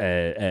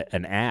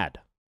an ad.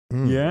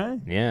 Yeah?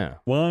 Yeah.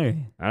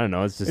 Why? I don't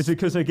know. It's just Is it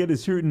because I get a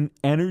certain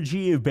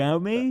energy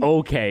about me?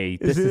 okay.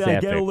 This Is is it I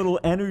epic. get a little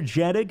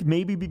energetic?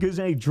 Maybe because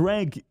I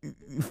drank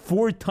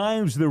 4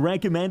 times the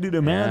recommended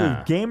amount Yeah.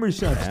 of gamer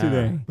subs Yeah.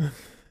 today.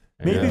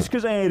 Maybe Yeah. it's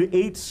because I had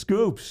 8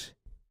 scoops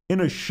in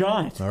a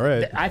shot. All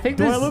right. I think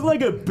Do this. I look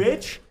like a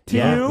bitch to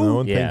Yeah. you? No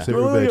one Yeah. thinks Do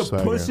you're I a look bitch, like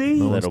a Tiger. pussy?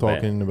 No one's Little bit.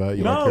 talking about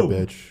you No. like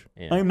you're a bitch.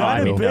 Yeah. I'm not I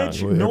a mean, no.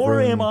 bitch, Well, nor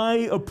everyone- am I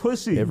a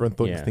pussy. Everyone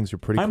Yeah. thinks you're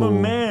pretty I'm a cool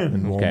man.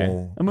 and Okay.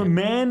 normal. I'm a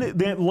man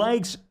that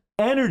likes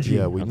energy.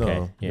 Yeah, we know.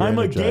 Okay. Yeah. You're I'm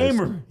a energized.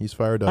 gamer. He's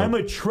fired up. I'm a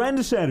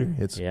trendsetter.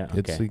 It's Yeah,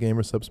 it's okay. the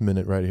Gamer Subs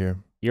Minute right here.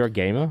 You're a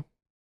gamer.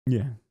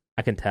 Yeah.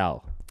 I can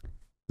tell.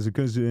 Is it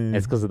because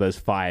It's because of those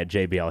fire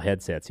JBL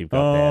headsets you've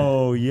got there.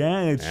 Oh,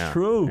 yeah, it's Yeah.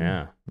 true.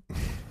 Yeah.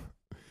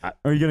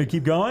 Are you going to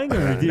keep going?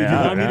 Or do you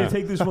No, want me no. to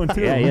take this one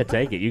too? Yeah,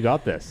 take it. You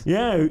got this.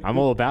 Yeah. I'm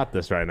all about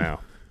this right now.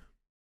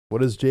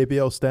 What does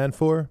JBL stand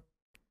for?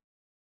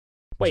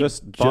 Wait,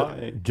 Just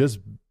buy. Just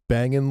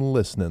banging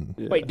listening.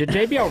 Yeah. Wait, did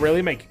JBL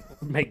really make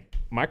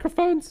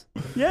microphones?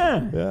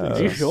 Yeah. Yeah,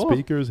 Are you sure?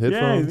 speakers, Yeah,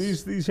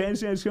 headphones. these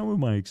headsets come with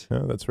mics.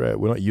 Yeah, that's right.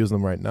 We're not using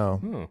them right now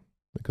Hmm.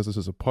 because this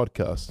is a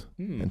podcast,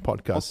 Hmm. and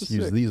podcasts Also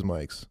use sick. these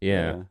mics.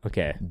 Yeah. Yeah.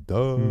 Okay.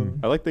 Duh. Hmm.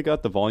 I like they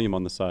got the volume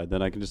on the side.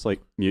 Then I can just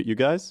like mute you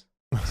guys.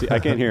 See, I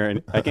can't hear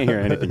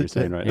anything you're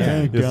saying right Yeah.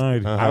 Thank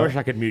Just- God. I wish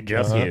I could mute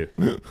just you.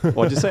 now.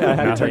 Well, just say I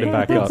had to turn it Nothing.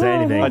 back Didn't up. say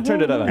anything. I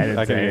turned it up. I didn't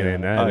I can say hear anything. it.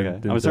 No, I Okay,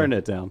 didn't I'm say- turning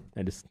it down.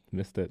 I just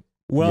missed it.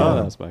 Well,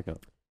 No, that's back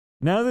up.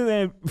 now that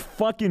that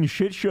fucking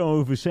shit show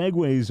of a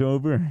segue is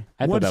over,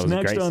 I thought what's that was a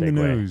next great on the segue.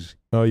 news?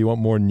 Oh, you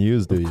want more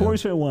news, do you? Of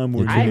course I want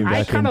more You're news. tuning I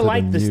back kind of into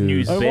like the this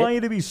news I bit. want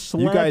you to be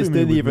slapping You guys me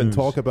didn't with even news.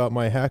 talk about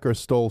my hacker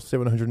stole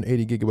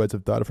 780 gigabytes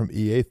of data from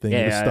EA thing. You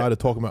Yeah, just started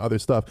talking about other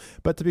stuff.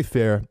 But to be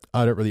fair,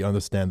 I don't really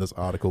understand this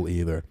article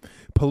either.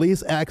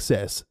 Police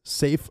access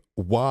safe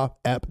WA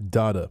app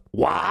data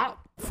What?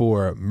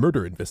 for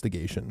murder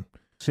investigation.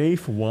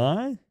 Safe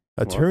what?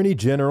 Attorney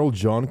General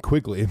John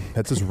Quigley,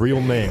 that's his real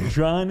name,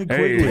 John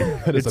Quigley.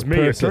 That is it's a me,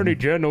 person. Attorney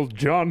General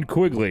John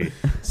Quigley.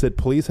 said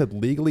police had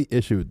legally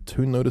issued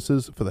 2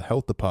 notices for the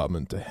health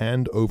department to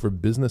hand over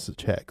business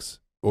checks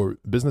or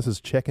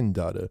businesses' check-in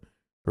data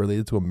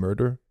related to a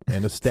murder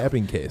and a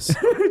stabbing case.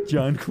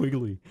 John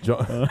Quigley.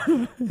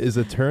 John, is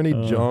Attorney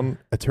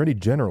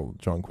General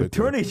John Quigley.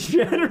 Attorney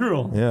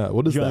General. Yeah,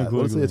 what is John that?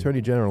 What does the Quigley.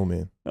 Attorney General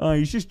mean?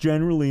 He's just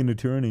generally an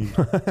attorney.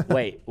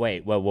 Wait,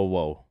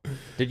 whoa.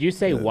 Did you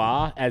say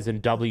WA as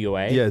in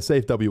WA? Yeah,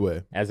 safe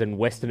WA. As in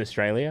Western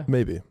Australia?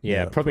 Maybe.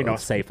 Yeah, probably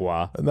not safe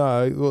WA.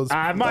 No, well,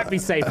 It might be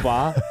safe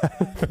WA.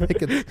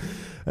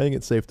 I think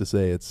it's safe to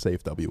say it's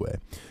safe WA.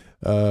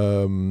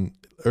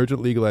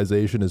 Urgent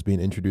legalization is being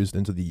introduced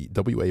into the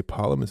WA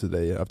Parliament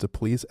today after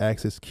police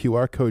access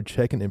QR code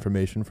check-in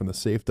information from the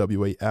Safe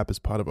WA app as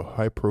part of a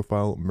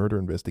high-profile murder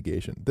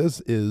investigation. This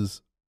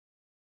is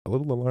a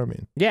little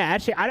alarming. Yeah,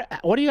 actually,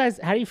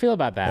 how do you feel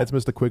about that? That's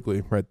Mr.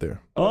 Quigley right there.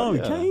 Oh,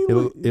 yeah. can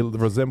you It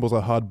resembles a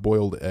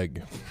hard-boiled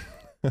egg.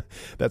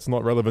 That's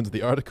not relevant to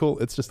the article.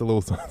 It's just a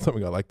little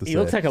something I like to say. He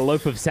looks like a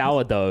loaf of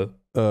sourdough.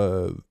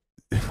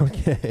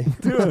 Okay.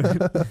 Dude,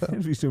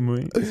 that'd be some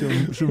rain.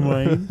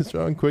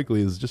 John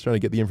Quigley is just trying to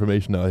get the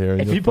information out here.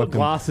 If you put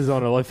glasses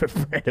on a loaf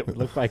of bread, it would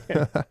look like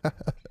it.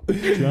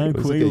 John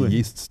Looks like a Quigley.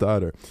 yeast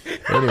starter.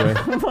 Anyway,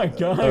 Oh my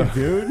God,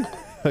 dude.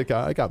 I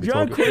got me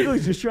John talking.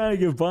 Quigley's just trying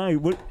to get by.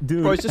 What,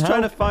 dude? Bro, he's just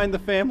trying to find the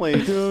family.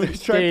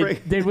 He's trying to bring.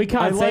 Dude, we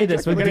can't say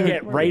this. We're gonna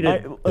get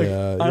rated.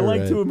 Yeah, I you're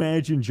like right. to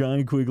imagine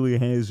John Quigley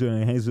has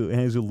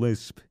a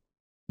lisp.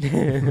 I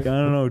don't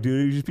know, dude.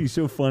 It'd just be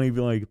so funny.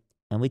 Be like,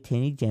 I'm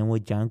Attorney General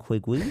John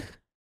Quigley,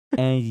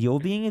 and you're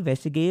being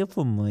investigated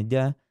for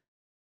murder.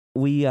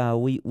 We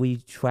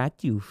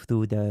tracked you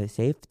through the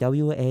Safe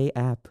WA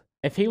app.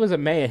 If he was a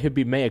mayor, he'd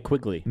be Mayor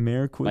Quigley,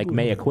 Mayor Quigley, like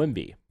Mayor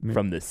Quimby Ma-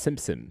 from The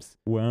Simpsons.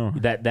 Wow,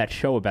 That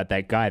show about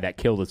that guy that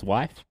killed his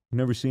wife.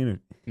 never seen it.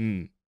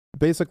 Mm.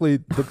 Basically,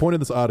 the point of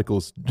this article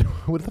is,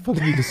 what the fuck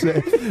did you just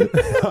say?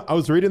 I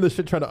was reading this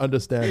shit trying to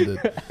understand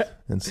it,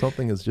 and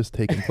something has just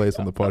taken place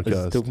on the I was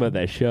podcast. talking about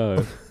that show,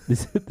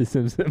 The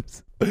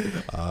Simpsons.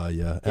 Yeah,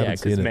 Yeah, haven't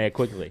because seen it. Mayor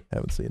Quigley.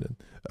 Haven't seen it.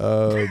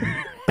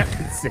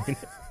 Haven't seen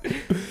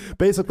it.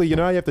 Basically, you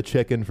know how you have to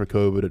check in for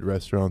COVID at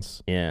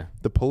restaurants? Yeah,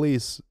 The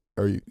police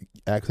are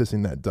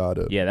accessing that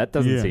data yeah, that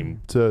doesn't Yeah.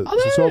 seem. to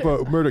solve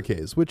a murder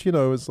case, which, you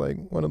know, is like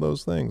one of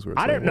those things where it's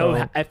I like, don't know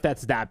well, if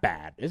that's that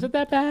bad. Is it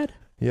that bad?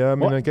 yeah, I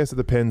mean, What? I guess it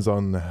depends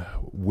on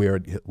where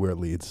it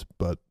leads,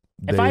 but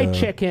If they, I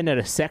check in at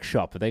a sex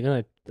shop, are they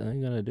gonna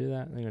do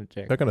that? They're gonna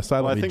check. they're going to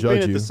Well, I silently think being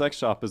judge at you. the sex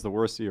shop is the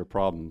worst of your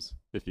problems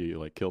if you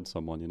like killed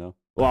someone, you know?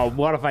 Well,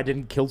 what if I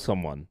didn't kill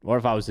someone? What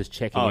if I was just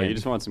checking Oh, in? you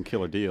just want some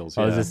killer deals.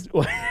 I Yeah. was just.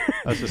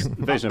 That's just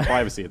invasion of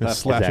privacy. They're That's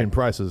slashing Exactly.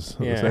 prices at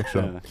the Yeah. sex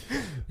shop.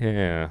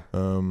 yeah.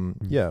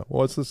 Yeah.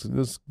 Well, it's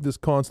this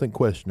constant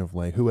question of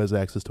like who has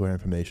access to our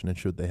information and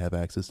should they have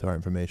access to our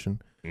information?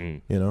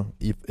 Mm. You know,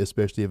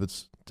 especially if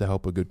it's to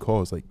help a good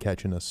cause, like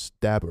catching a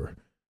stabber.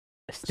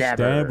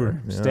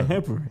 Stabber. Yeah.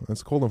 Stabber.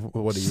 Let's call him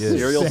what he is.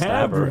 Serial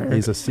stabber.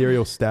 He's a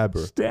serial stabber.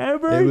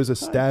 Stabber. It was a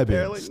stabbing.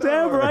 barely-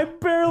 Stabber. I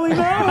barely know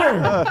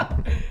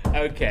her.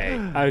 Okay.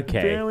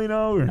 Barely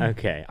know her.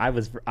 Okay. I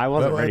wasn't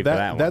ready for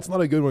that one. That's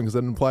not a good one because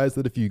that implies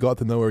that if you got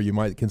to know her, you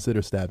might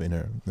consider stabbing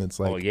her. It's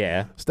like, Oh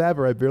yeah. stab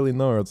her, I barely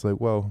know her. It's like,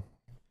 well,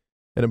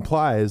 it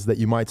implies that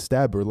you might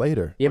stab her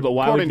later. Yeah, but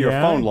why According would to you?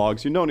 your phone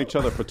logs, you've known each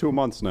other for 2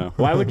 months now.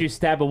 Why would you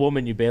stab a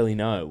woman you barely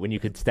know when you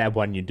could stab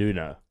one you do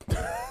know?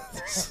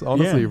 It's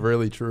honestly Yeah.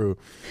 really true.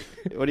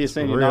 What are you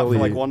saying? You're not for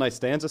Really- like one night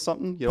stands or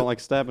something? You don't like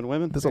stabbing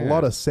women? There's a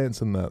lot of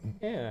sense in that.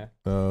 Yeah.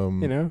 You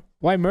You know,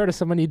 why murder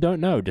someone you don't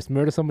know? Just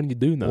murder someone you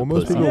do know. well,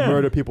 most pussy. people Yeah.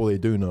 murder people they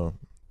do know.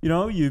 You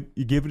know, you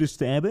give it a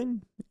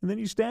stabbing, and then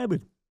you stab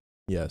it.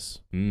 Yes.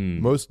 Mm.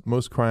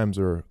 Most crimes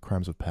are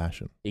crimes of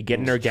passion. You get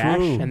in her It's gash,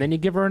 true. and then you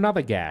give her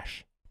another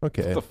gash.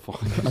 Okay. What the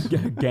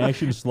fuck?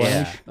 Gash and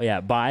slash.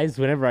 Yeah. Buys.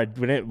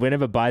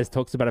 Whenever Buys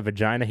talks about a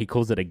vagina, he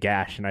calls it a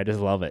gash, and I just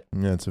love it.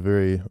 Yeah, it's a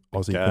very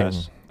Aussie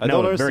Gash. thing. I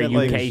No, don't very understand. UK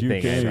Like,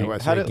 thing. I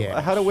UK. think.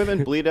 how do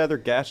women bleed out their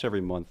gash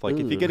every month? Like,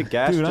 if you get a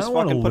gash, Dude, I just don't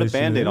wanna fucking put a listen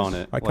to Band-Aid this. on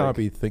it. I Like, can't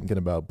be thinking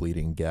about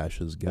bleeding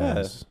gashes,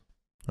 guys.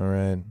 All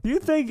right. Do you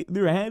think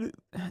there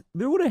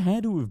would have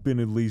had to have been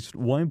at least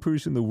one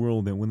person in the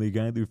world that when they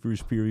got their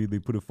first period, they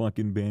put a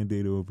fucking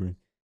Band-Aid over it?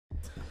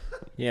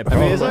 Yeah, I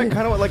mean, isn't Probably. that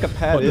kind of what like a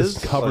pad But is?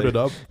 just covered it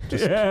up,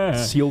 just Yeah.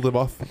 sealed it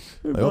off.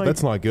 Oh, Like,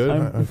 that's not good.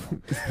 I'm-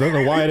 I don't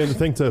know why I didn't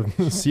think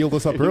to seal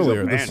this up Use a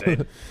earlier.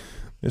 Band-Aid.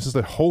 This is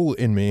a hole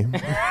in me,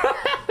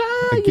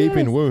 a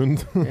gaping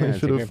wound. Yeah, I that's a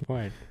should good have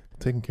point.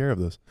 taken care of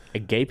this. A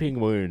gaping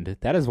wound.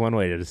 That is one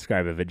way to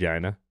describe a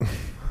vagina.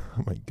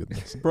 Oh my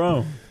goodness.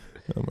 Bro,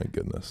 Oh my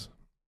goodness.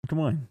 come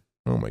on.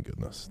 Oh my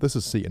goodness. This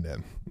is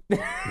CNN.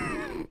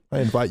 I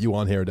invite you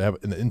on here to have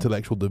an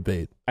intellectual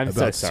debate I'm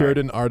so about sorry.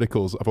 certain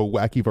articles of a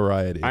wacky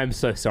variety. I'm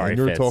so sorry, and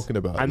you're Fitz. talking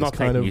about I'm this not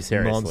kind taking of you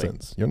seriously.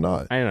 nonsense. You're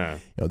not. I know. You're not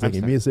I'm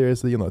taking sorry. me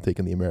seriously. You're not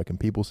taking the American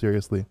people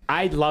seriously.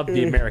 I love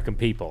the American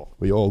people.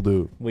 We all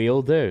do. We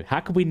all do.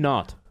 How could we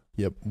not?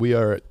 Yep. We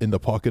are in the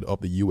pocket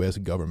of the U.S.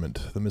 government.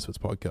 The Misfits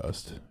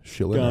podcast.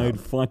 Chilling God out.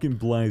 fucking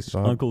bless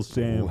God Uncle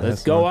Sam. bless.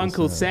 Let's go, Uncle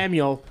Uncle Sam.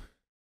 Samuel.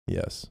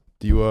 Yes.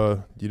 Do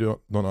you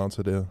don't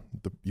answer the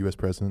U.S.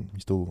 president? You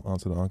still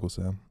answer to Uncle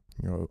Sam?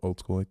 You're old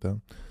school like that.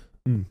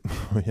 Mm.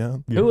 Yeah.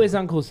 Who is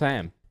Uncle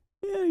Sam?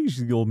 Yeah, he's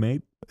the old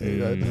mate.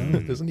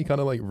 Isn't he kind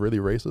of like really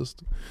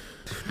racist?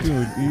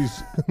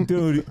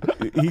 Dude,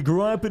 he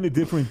grew up in a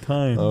different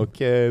time.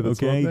 Okay.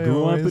 That's Okay, he what they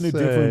grew up always in a say.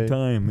 different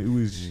time. It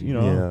was, you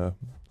know, Yeah.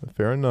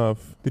 Fair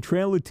enough. the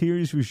Trail of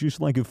Tears was just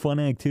like a fun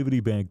activity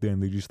back then.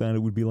 They just thought it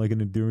would be like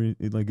an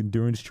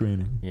endurance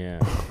training. Yeah,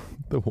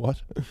 The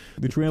what?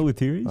 The Trail of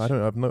Tears.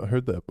 I've not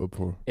heard that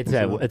before. it's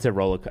a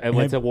roller.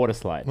 It's a water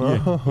slide.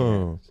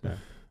 Oh. So-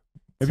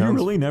 Have you Sounds-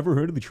 really never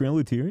heard of the Trail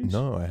of Tears?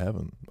 No, I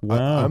haven't.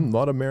 Wow. I'm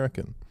not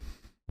American.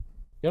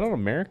 You're not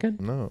American?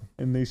 No.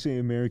 And they say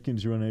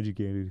Americans are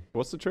uneducated.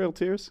 What's the Trail of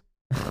Tears?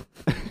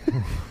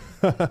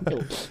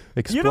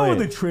 Explain. You know what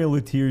the Trail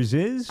of Tears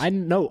is? I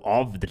know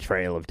of the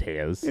Trail of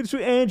Tears. It's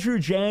Andrew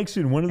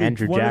Jackson, one of the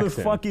Andrew of the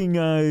Jackson.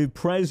 fucking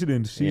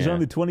presidents. He's Yeah. on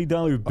the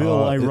 $20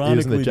 bill. He was in the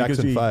Ironically, because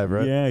Jackson he, 5,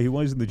 right? Yeah, he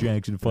was in the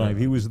Jackson 5.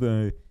 He was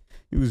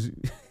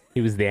He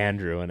was the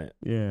Andrew in it.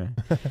 yeah,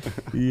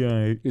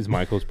 He was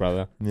Michael's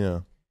brother. Yeah.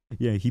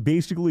 yeah. He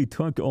basically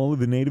took all of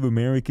the Native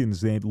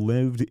Americans that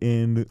lived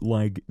in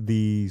like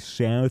the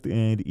South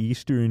and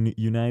Eastern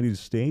United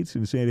States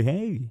and said,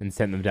 "Hey, And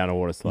sent them down a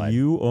water slide.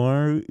 you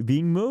are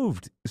being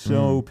moved.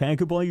 So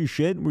pack up all your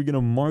shit. And we're going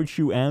to march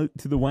you out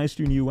to the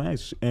Western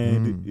U.S."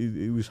 And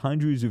it was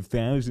hundreds of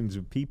thousands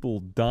of people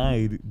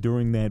died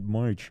during that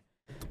march.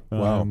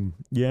 Wow.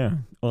 Yeah,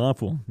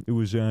 awful. It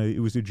was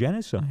a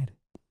genocide.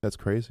 That's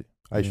crazy.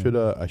 I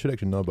Yeah. should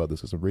actually know about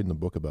this because I'm reading a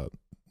book about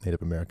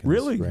Native Americans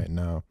Really? right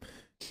now,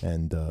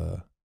 and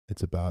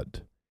it's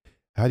about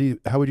how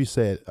would you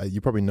say it?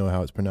 You probably know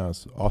how it's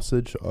pronounced.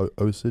 Osage,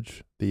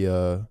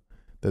 the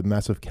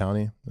massive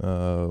county.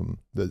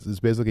 It's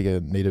basically a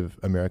Native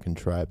American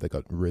tribe that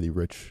got really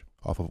rich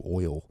off of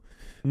oil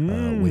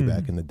way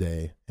back in the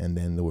day, and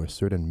then there were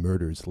certain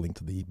murders linked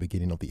to the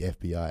beginning of the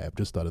FBI. I've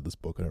just started this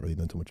book. I don't really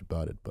know too much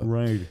about it, but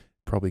Right.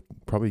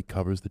 probably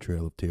covers the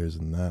Trail of Tears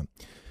and that.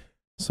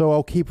 So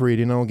I'll keep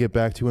reading. I'll get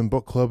back to you in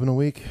book club in a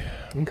week.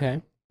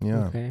 Okay.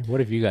 Yeah. Okay.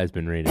 What have you guys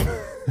been reading?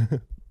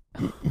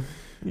 You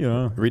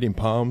know, Reading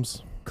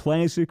palms,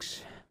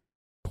 classics.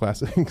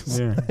 classics.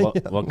 Yeah.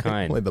 What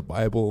kind? Like the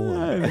Bible.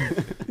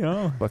 You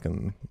know,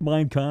 Fucking.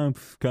 Mein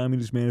Kampf,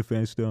 Communist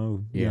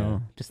Manifesto. You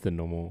know, Just the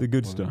normal. the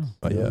good ones. stuff.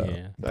 Oh, yeah.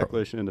 Yeah.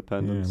 Declaration of Yeah,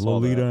 Independence. all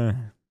that. Lolita.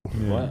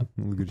 Yeah, What?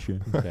 all the good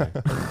shit. Okay.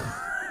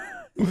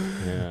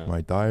 Yeah. My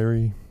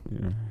diary.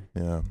 Yeah.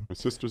 Yeah. My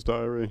sister's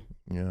diary.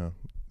 Yeah.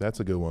 That's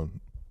a good one.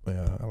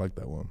 Yeah, I like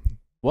that one.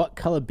 What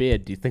color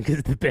beard do you think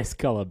is the best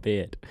color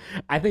beard?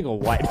 I think a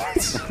white.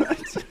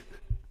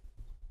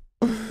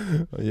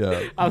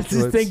 Yeah. I was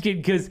just thinking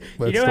because you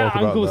let's know talk how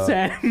about Uncle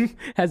that. Sam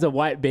has a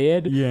white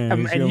beard. Yeah,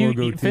 he's got a and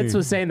little you Fitz goatee.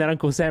 was saying that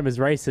Uncle Sam is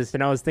racist,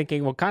 and I was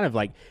thinking, well, kind of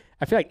like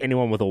I feel like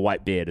anyone with a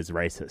white beard is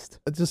racist.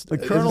 It's just Like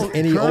it's Colonel, just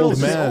any Colonel old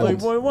man.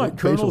 Like, what? with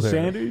Colonel facial hair.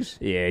 Sanders?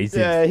 Yeah, he's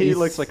He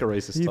looks like a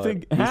racist You type.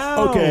 think He's-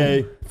 how?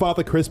 Okay,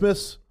 Father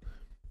Christmas.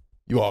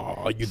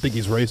 You think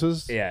he's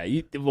racist?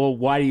 Yeah. Well,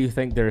 why do you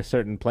think there are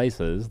certain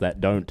places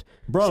that don't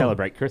Bro.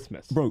 celebrate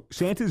Christmas? Bro,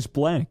 Santa's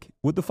black.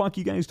 What the fuck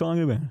you guys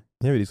talking about?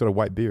 Yeah, but he's got a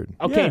white beard.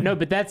 Okay, Yeah. no,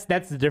 but that's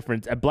the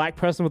difference. A black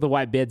person with a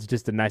white beard's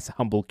just a nice,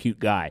 humble, cute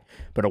guy.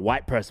 But a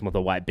white person with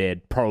a white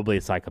beard, probably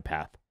a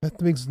psychopath. That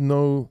makes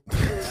no.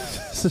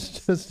 This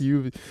is just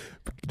you,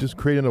 just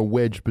creating a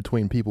wedge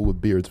between people with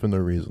beards for no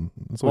reason.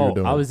 That's what you're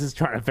doing. I was just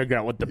trying to figure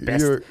out what the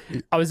best.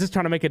 I was just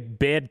trying to make a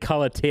beard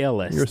color tier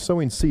list. You're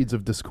sowing seeds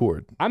of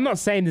discord. I'm not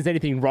saying there's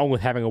anything wrong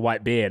with having a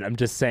white beard. I'm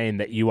just saying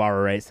that you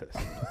are a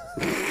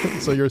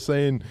racist. So you're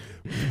saying,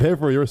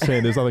 therefore, you're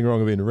saying there's nothing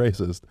wrong with being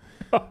racist.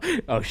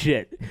 Oh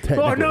shit!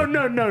 Oh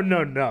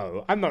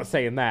no! I'm not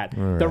saying that.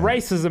 All The right.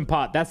 racism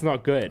part, that's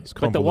not good. It's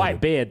But the white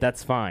convoluted. beard,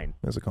 that's fine.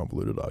 That's a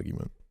convoluted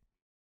argument.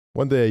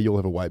 One day you'll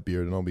have a white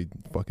beard and I'll be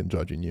fucking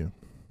judging you.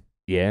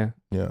 Yeah.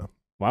 Yeah.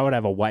 Why would I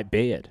have a white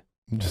beard?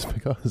 Just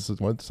because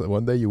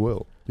one day you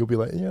will. You'll be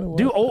like, you know what?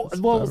 Do all Let's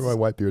well? have my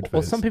white beard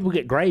Well, phase. some people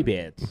get gray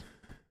beards.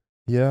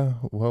 Yeah,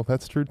 well,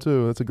 that's true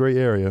too. That's a gray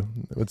area.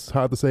 It's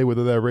hard to say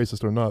whether they're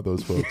racist or not,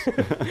 those folks.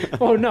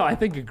 Oh no, I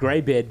think a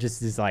gray beard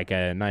just is like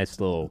a nice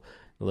little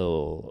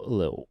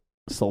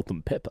salt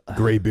and pepper.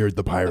 Graybeard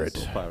the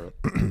pirate. Pirate.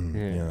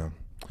 Yeah.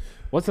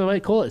 What's the way they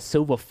call it?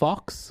 Silver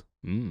fox.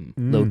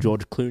 Little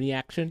George Clooney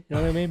action. You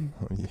know what I mean?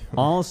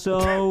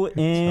 Also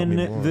in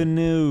me more. the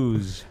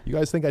news. You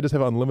guys think I just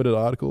have unlimited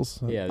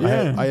articles?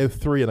 Yeah. I have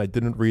 3 and I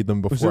didn't read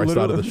them before I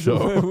started the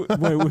show.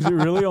 Wait, was it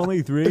really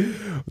only 3?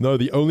 No,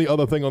 the only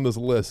other thing on this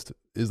list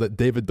is that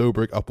David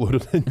Dobrik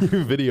uploaded a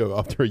new video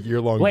after a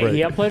year-long Wait, break.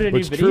 he uploaded a new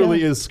which video?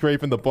 truly is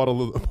scraping the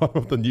bottom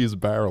of the news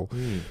barrel.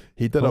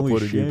 He did Holy upload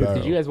a new shit. barrel.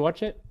 Did you guys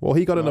watch it? Well,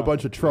 he got in a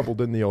bunch of trouble,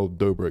 didn't he, old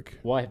Dobrik?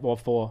 Why? What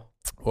for?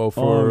 Well,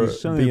 for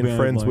something being about,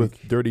 friends like-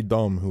 with Dirty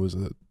Dom, who was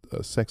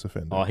a sex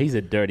offender. Oh, he's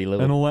a dirty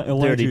little An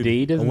dirty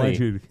deed, isn't he?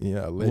 alleged,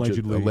 Yeah,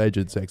 allegedly.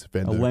 alleged sex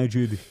offender.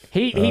 alleged.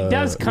 He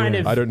does kind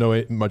yeah. of. I don't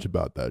know much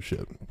about that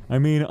shit. I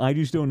mean, I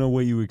just don't know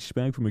what you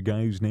expect from a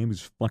guy whose name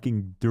is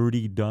fucking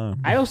Dirty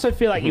Dumb. I also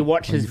feel like you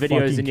watch Are his you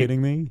videos fucking and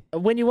kidding me?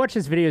 when you watch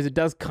his videos, it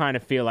does kind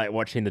of feel like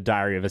watching the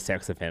Diary of a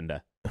Sex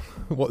Offender.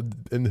 What?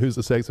 And who's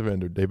the sex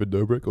offender? David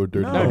Dobrik or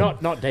Dirty No, Dom?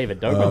 not David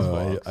Dobrik's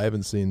vlogs. I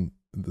haven't seen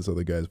this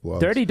other guy's vlogs.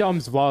 Dirty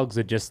Dom's vlogs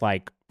are just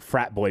like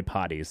frat boy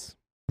parties.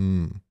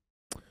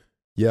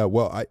 Yeah,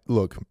 well,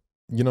 look,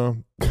 you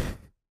know, I'm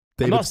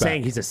David's not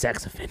saying back. he's a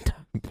sex offender.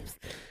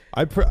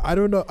 I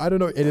don't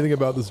know anything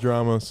about this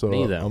drama, so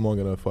Neither. I'm not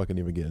gonna fucking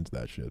even get into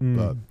that shit. Mm.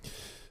 But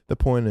the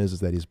point is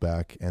that he's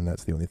back, and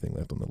that's the only thing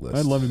left on the list.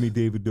 I'd love to meet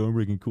David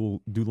Dobrik and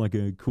do like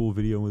a cool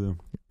video with him.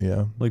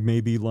 Yeah, Like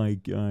maybe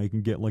like I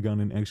can get like on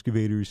an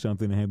excavator or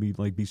something and have me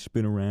like be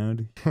spin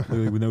around like,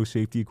 with no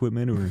safety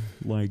equipment or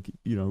like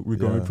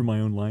regard Yeah. for my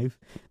own life.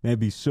 That'd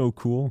be so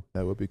cool,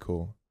 that would be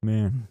cool.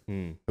 man.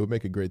 It would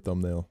make a great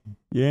thumbnail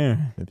Yeah,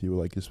 if you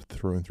were like just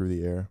thrown through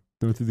the air,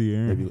 throw through the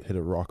air. maybe hit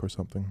a rock or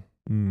something.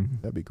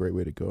 That'd be a great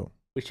way to go.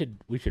 We should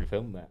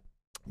film that.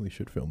 We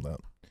should film that.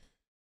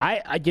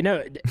 I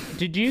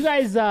did you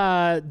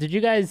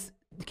guys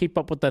keep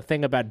up with the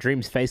thing about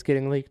Dream's face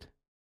getting leaked?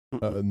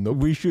 Nope.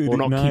 We should Or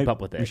not keep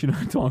up with We it. should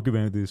not talk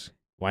about this.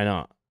 Why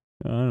not?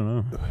 I don't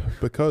know.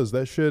 Because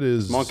that shit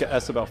is. Monka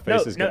S about No,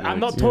 faces. I'm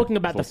not leaked. talking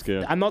about Full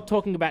scare. I'm not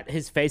talking about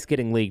his face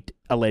getting leaked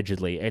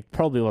allegedly. It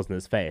probably wasn't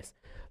his face,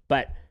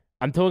 but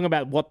I'm talking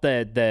about what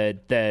there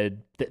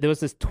was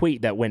this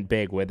tweet that went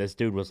big where this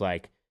dude was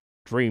like,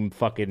 "Dream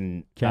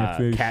fucking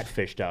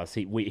catfished us.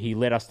 He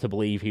led us to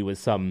believe he was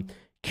some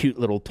cute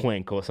little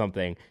twink or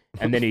something,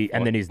 and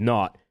then he's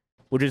not,"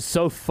 which is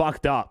so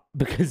fucked up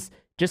because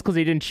just because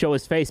he didn't show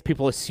his face,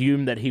 people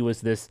assume that he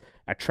was this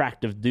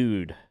attractive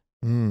dude.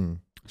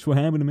 That's what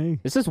happened to me.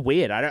 This is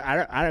weird.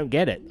 I don't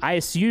get it. I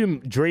assume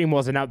Dream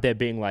wasn't out there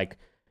being like,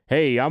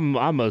 "Hey, I'm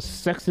a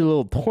sexy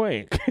little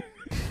twink."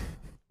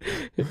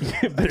 I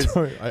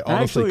honestly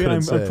Actually,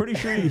 couldn't say. I'm pretty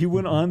sure he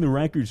went on the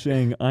record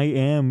saying, "I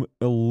am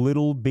a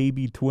little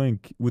baby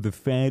twink with a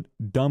fat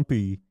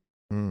dumpy,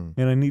 and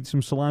I need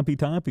some sloppy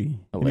toppy."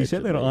 And he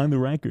said that Allegedly. on the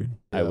record.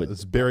 I would.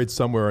 It's buried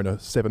somewhere in a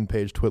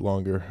 7-page twit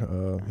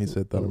longer. He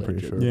said that. I'm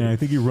pretty sure. Yeah, I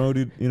think he wrote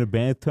it in a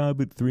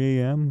bathtub at 3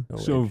 a.m.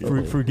 So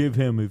forgive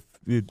him if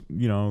if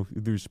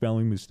there's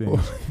spelling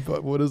mistakes.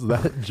 But what is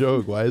that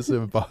joke? Why is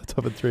it about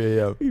up at 3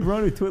 a.m.? He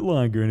wrote a twit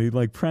longer, and he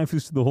like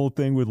prefaced the whole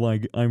thing with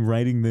like, "I'm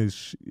writing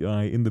this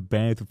in the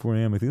bath at 4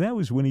 a.m." I think that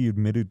was when he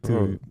admitted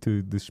to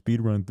the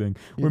speedrun thing,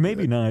 or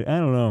maybe not. I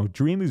don't know.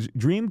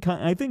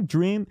 I think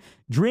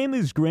Dream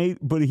is great,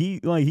 but he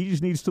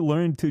just needs to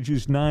learn to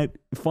just not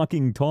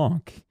fucking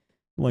talk,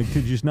 like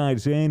to just not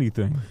say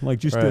anything, like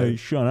just to Right.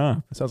 shut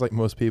up. It sounds like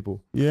most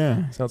people.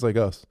 Yeah, Sounds like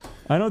us.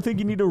 I don't think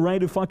you need to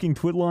write a fucking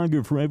twit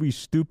longer for every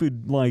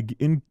stupid like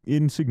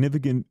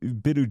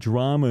insignificant bit of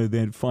drama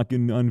that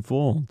fucking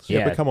unfolds. Yeah,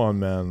 Yeah. but come on,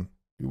 man.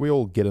 We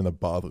all get in the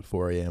bath at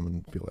 4 a.m.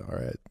 and be like, all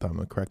right, time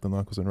to crack the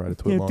knuckles and write a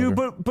twit Yeah, longer.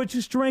 dude, but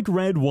just drink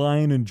red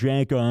wine and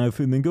jack off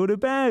and then go to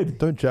bed.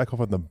 Don't jack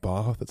off in the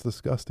bath. That's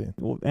disgusting.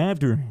 Well,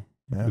 after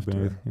the After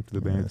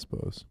bath, I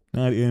suppose.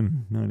 not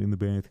in the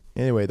bath.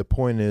 Anyway, the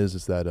point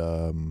is that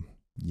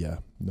yeah,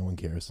 no one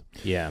cares.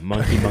 Yeah,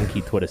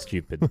 monkey, Twitter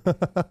stupid.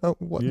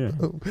 What? Yeah.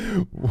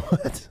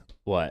 What?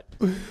 What?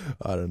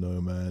 I don't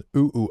know, man.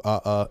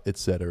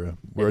 Etc.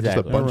 We're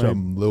Exactly. just a bunch All of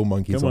right. little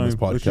monkeys Come on this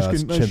let's just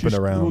podcast, let's chimping just-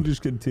 around. We'll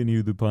just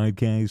continue the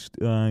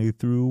podcast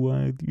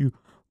through you.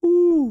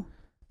 Ooh,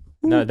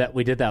 No, that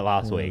we did that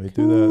last Yeah, We week.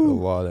 do that a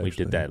lot, actually. We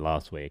did that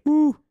last week.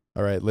 ooh.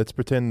 All right, let's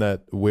pretend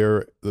that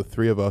we're the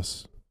three of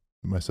us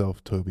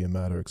myself, Tobi, and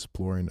Matt are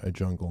exploring a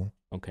jungle,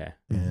 Okay.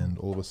 and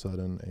all of a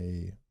sudden,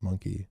 a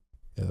monkey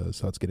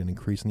starts getting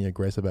increasingly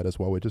aggressive at us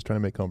while we're just trying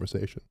to make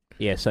conversation.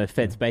 Yeah, so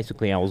Fitz,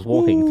 basically I was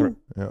walking through.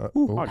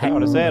 Oh,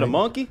 God, is that a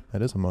monkey?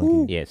 That is a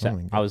monkey. Yeah, so Oh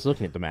my I was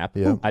looking at the map.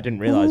 Yeah. I didn't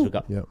realize we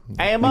got. Yeah.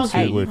 Hey, a monkey!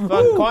 Hey, You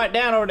fucking quiet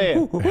down over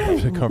there.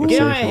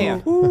 Get out of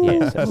here.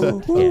 Yeah,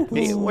 so, yeah.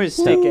 Hey, where's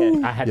the stick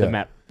at? I had Yeah. the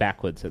map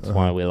backwards. That's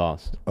why we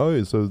lost.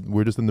 Oh, so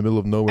we're just in the middle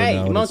of nowhere Hey,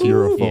 now. And it's monkey.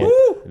 your Yeah. fault.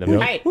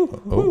 The- Hey,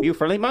 Oh, you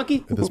friendly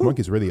monkey? this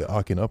monkey's really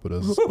arcing up at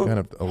us. It's kind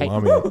of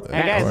alarming.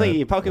 Hey, guys, look,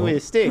 you're poking with a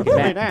stick. It's Matt,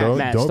 really nice.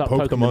 Matt, Don't stop poke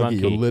the poking monkey.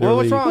 You'll literally. Well,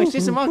 what's wrong? It's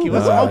just a monkey.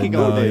 What's the monkey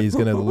going to do? He's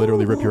gonna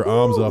literally rip your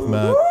arms off,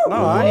 Matt. No,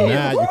 I ain't.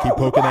 Matt, you keep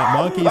poking that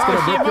monkey. He's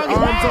gonna shit, rip your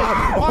monkey's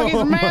arms mad. off.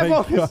 Monkey's mad,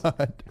 Oh boys. my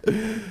god!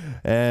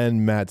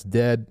 And Matt's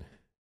dead.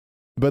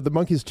 But the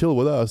monkey's chill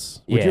with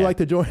us. Would you Yeah. like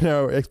to join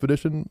our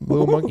expedition,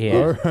 little monkey? Yeah.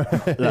 All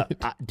right. Look,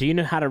 do you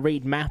know how to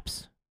read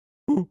maps?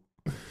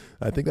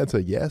 I think that's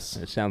a yes.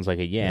 It sounds like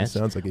a yes. It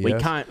sounds like a we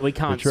yes. can't. We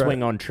can't try-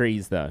 swing on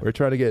trees though. We're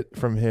trying to get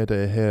from here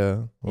to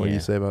here. What do Yeah. you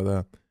say about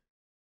that?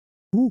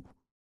 All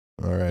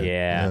right.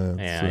 Yeah,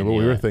 yeah, So I what we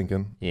knew were it.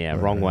 thinking. Yeah, All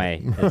wrong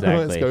right. way. Let's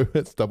Exactly. go.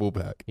 Let's double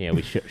back. Yeah,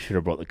 we should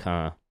have brought the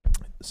car.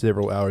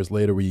 Several hours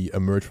later, we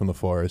emerge from the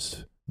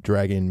forest,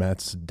 dragging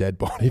Matt's dead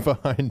body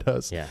behind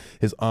us. Yeah.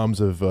 His arms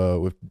have,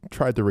 we've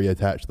tried to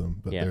reattach them,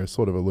 but Yeah. they're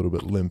sort of a little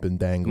bit limp and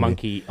dangly.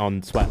 Monkey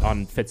on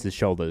Fitz's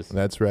shoulders.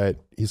 That's right.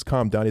 He's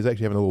calmed down. He's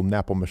actually having a little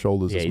nap on my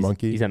shoulders, Yeah, this he's,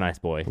 monkey. he's a nice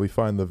boy. We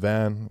find the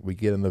van, we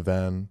get in the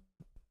van,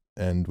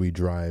 and we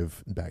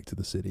drive back to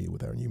the city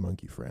with our new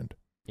monkey friend.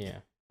 Yeah.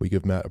 We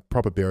give Matt a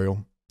proper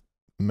burial,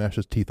 mash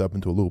his teeth up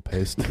into a little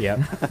paste.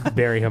 Yep.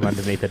 Bury him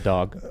underneath a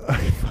dog.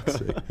 Fuck's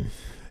sake.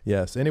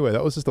 Yes. Anyway,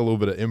 that was just a little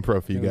bit of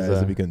improv for you It was,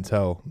 guys, if you can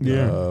tell.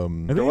 yeah. I There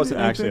think- wasn't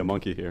I actually a think-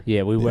 monkey here.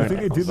 Yeah, we I weren't.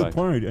 think I did the Like-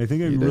 part. I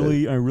think I You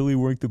did. really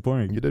worked the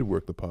part. You did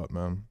work the part,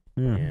 man.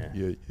 Yeah.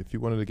 Yeah. If you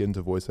wanted to get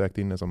into voice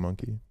acting as a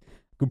monkey,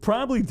 Could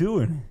probably do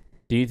it.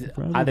 Do you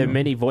Probably are there not.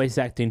 many voice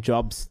acting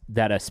jobs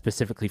that are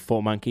specifically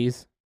for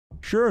monkeys?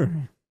 Sure.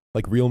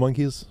 like real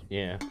monkeys,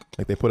 Yeah.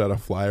 like they put out a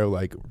flyer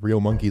like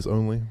real monkeys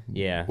only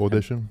Yeah.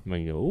 audition. And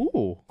we go,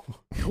 ooh.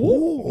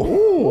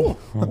 Ooh.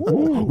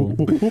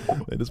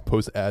 They just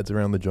post ads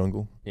around the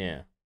jungle.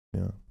 Yeah.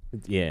 Yeah.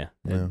 Yeah.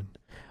 Yeah.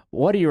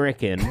 What do you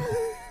reckon?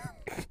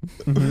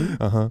 Mhm.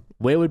 Uh-huh.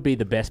 Where would be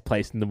the best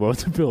place in the world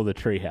to build a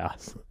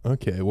treehouse?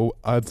 Okay, well,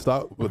 I'd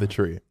start with a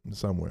tree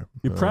somewhere.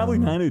 You're probably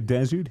not a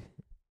desert,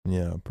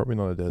 Yeah, probably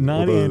not a desert.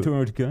 not although-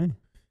 Antarctica.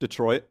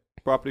 Detroit,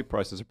 property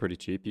prices are pretty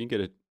cheap. You can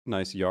get a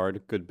nice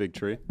yard, good big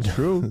tree.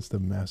 True. It's the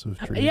massive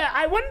tree. Yeah,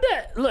 I wonder.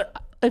 Look,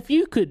 if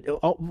you could,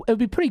 it'd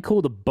be pretty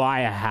cool to buy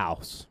a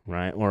house,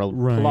 right, or a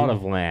Right. plot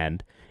of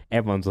land.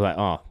 Everyone's like,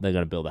 "Oh, they're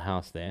gonna build a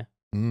house there,"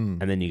 Mm.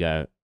 and then you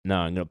go, "No,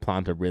 I'm gonna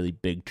plant a really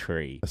big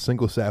tree." A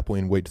single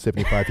sapling wait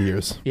 75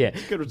 years. Yeah,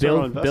 Good return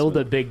on build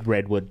a investment. big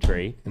redwood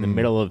tree in the Mm.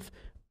 middle of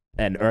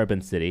an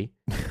urban city,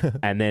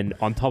 and then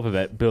on top of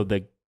it, build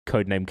the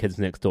codename Kids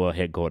Next Door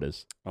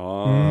headquarters.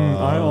 Oh,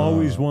 I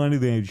always wanted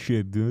that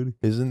shit, dude.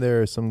 Isn't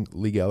there some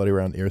legality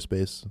around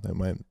airspace that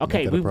might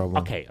Okay, make that a problem?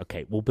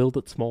 okay, we'll build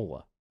it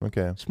smaller,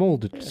 Okay. smaller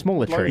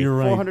Like- tree. You're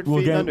right. 400 we'll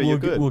feet get, under, we'll you're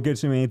get, good. we'll get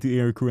some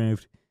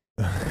anti-aircraft.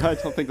 I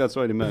don't think that's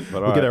what he meant.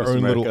 But We'll all get right, our Mr.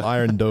 own little America.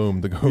 iron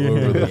dome to go Yeah.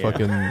 over the Yeah.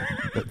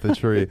 fucking the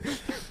tree.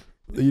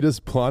 You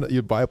just plant.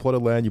 You buy a plot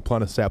of land. You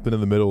plant a sapling in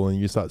the middle, and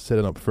you start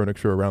setting up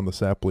furniture around the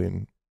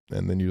sapling.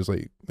 And then you just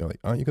they're like,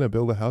 aren't you going to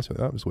build a house? You're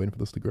like, I'm just waiting for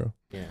this to grow.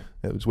 Yeah.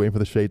 I'm just waiting for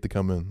the shade to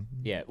come in.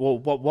 Yeah, well,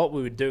 what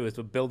we would do is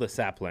we'll build a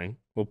sapling.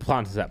 We'll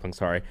plant a sapling,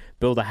 sorry.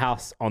 Build a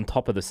house on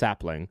top of the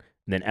sapling.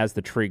 And then as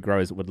the tree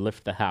grows, it would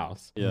lift the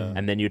house. Yeah.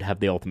 And then you'd have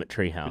the ultimate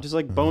tree You house. just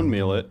like bone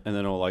meal it, and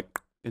then it'll like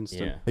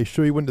instant. Yeah. Hey,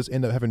 sure, you wouldn't just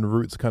end up having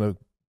roots kind of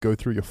go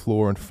through your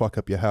floor and fuck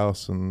up your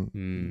house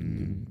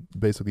and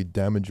basically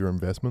damage your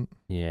investment?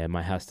 Yeah,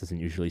 my house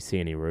doesn't usually see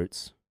any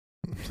roots.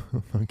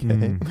 Okay.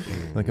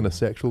 Mm. Like in a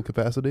sexual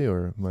capacity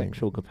or like.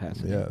 Sexual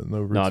capacity. Yeah, no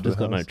roots. No, I've for the just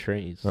got no house?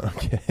 trees.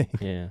 Okay.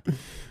 Yeah.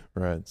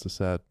 Right. It's a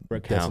sad,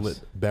 Brick desolate,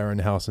 house. barren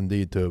house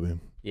indeed, Toby.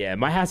 Yeah,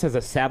 my house has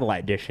a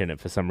satellite dish in it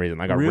for some reason.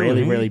 Like a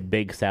Really? really, really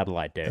big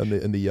satellite dish.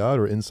 In the yard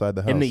or inside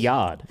the house? In the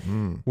yard.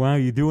 Mm. Wow,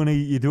 you do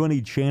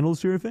any channel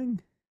surfing?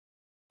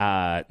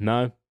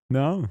 No.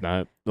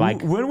 No.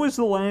 Like, when was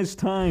the last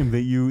time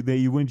that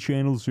you went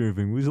channel surfing?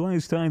 When was the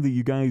last time that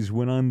you guys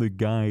went on the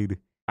guide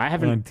I on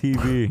haven't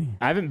TV?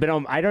 I haven't been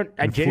on I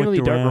And genuinely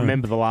flicked don't around.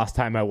 remember the last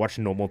time I watched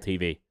normal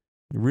TV.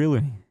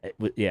 Really?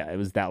 It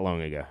was that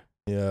long ago.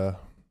 Yeah.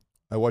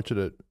 I watched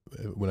it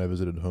when I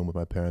visited home with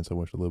my parents. I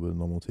watched a little bit of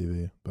normal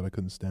TV, but I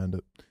couldn't stand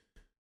it.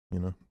 You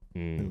know, it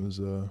Mm. was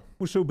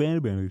What's so bad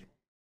about it?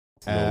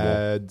 It's normal.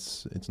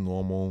 ads. It's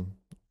normal.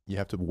 You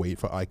have to wait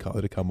for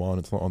iCarly to come on.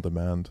 It's not on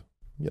demand.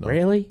 You know,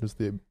 Really? Just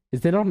the Is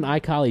there not an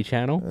iCarly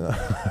channel?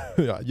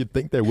 yeah, you'd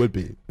think there would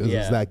be. 'Cause Yeah.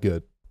 It's that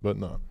good, but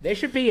no. There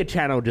should be a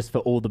channel just for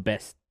all the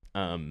best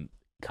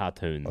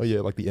cartoons. Oh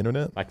yeah, like the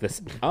internet. Like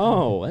this.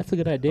 Oh, that's a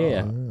good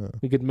idea. Oh, yeah.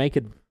 We could make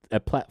it a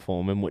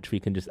platform in which we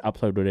can just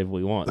upload whatever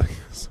we want.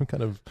 some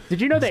kind of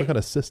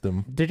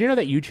system. Did you know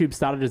that YouTube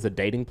started as a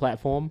dating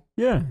platform?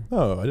 Yeah.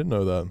 Oh, I didn't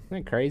know that. Isn't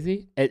that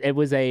crazy? It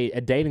was a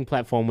dating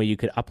platform where you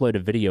could upload a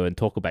video and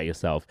talk about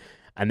yourself,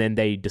 and then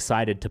they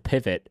decided to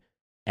pivot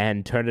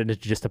and turn it into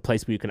just a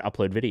place where you can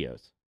upload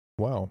videos.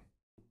 Wow,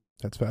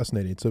 that's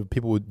fascinating. So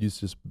people would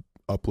just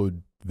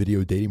upload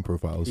video dating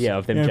profiles. Yeah,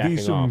 of them Yeah, jacking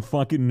be some off.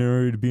 fucking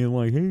nerd being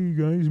like, "Hey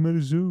guys, I'm at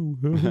a zoo.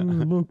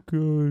 Look,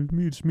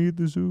 it's me at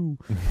the zoo."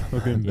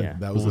 Okay, Yeah.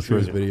 that was the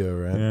first video,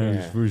 right? yeah,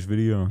 his first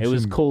video. It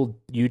was Some- called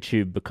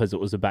YouTube because it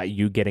was about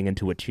you getting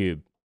into a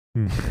tube.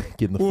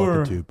 Get in the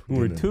or, fucking tube.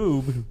 or a Get in.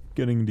 tube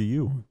getting into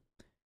you.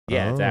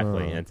 Yeah, Oh.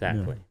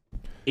 exactly.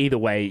 Either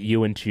way,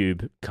 you and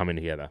tube coming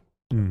together.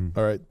 Mm.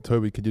 All right,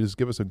 Toby, could you just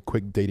give us a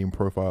quick dating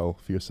profile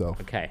for yourself?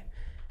 Okay.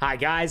 Hi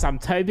guys, I'm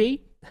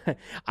Toby.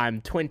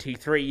 I'm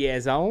 23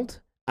 years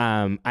old.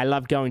 I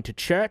love going to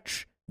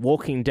church,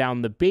 walking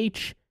down the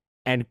beach,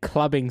 and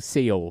clubbing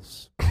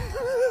seals.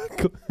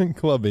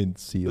 Clubbing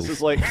seals. This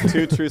is like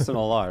 2 truths and a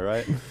lie,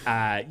 right?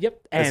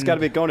 Yep. And It's got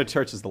to be going to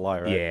church is the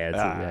lie, right?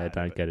 Yeah,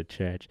 don't go to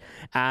church.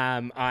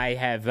 I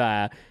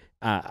have.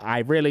 I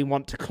really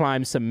want to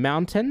climb some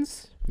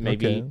mountains.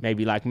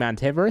 Maybe like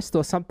Mount Everest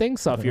or something.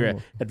 So if you're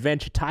an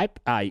adventure type,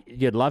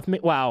 you'd love me.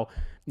 Well,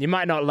 you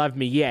might not love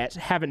me yet.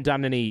 Haven't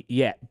done any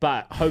yet,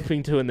 but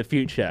hoping to in the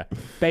future.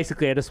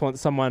 Basically, I just want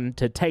someone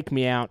to take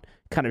me out,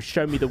 kind of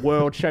show me the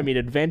world, show me an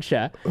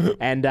adventure,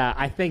 and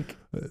I think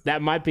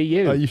that might be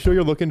you. Are you sure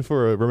you're looking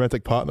for a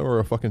romantic partner or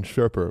a fucking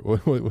Sherpa?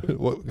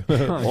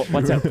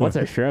 What's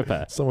a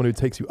Sherpa? Someone who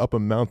takes you up a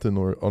mountain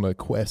or on a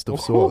quest of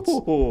sorts,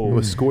 who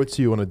escorts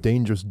you on a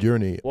dangerous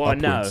journey Well,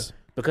 no, upwards.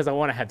 because I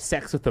want to have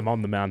sex with them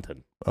on the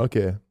mountain.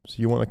 Okay, so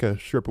you want like a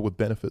Sherpa with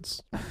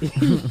benefits.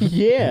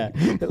 Yeah,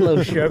 a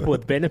little Sherpa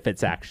with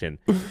benefits action.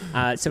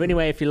 So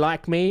anyway, if you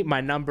like me,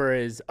 my number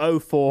is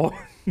 04.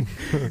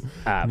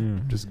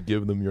 Just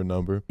give them your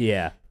number.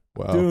 Yeah.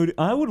 Wow. Dude,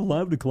 I would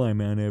love to climb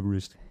Mount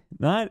Everest.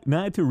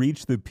 Not to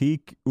reach the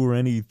peak or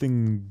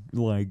anything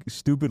like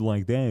stupid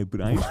like that, but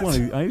I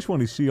just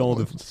want to see all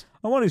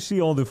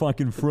the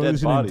fucking frozen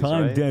in bodies,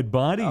 time right? dead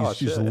bodies Oh,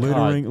 just shit.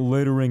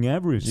 littering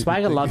Everest.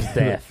 Spiker loves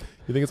death.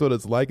 You think it's what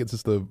it's like? It's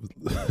just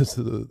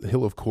the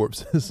hill of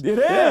corpses. It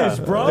is,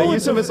 bro. They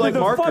use them as like the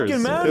markers.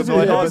 fucking mountains. It's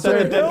like, are oh, just send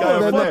a a dead hill guy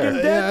of over fucking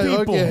there. dead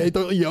people. Okay,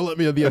 don't yell at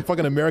me. It'll be a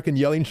fucking American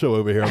yelling show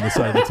over here on the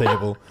side of the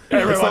table.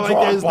 It's not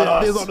like there's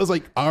all those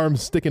like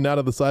arms sticking out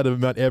of the side of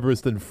Mount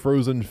Everest and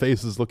frozen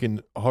faces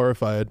looking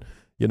horrified.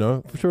 You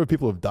know, for sure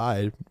people have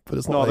died, but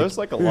it's not like there's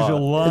like a There's a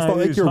lot. lot. it's not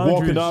like There's you're walking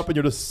hundreds. up and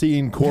you're just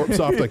seeing corpse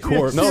after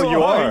corpse. No,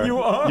 you are. You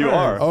are. You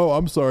are. Oh,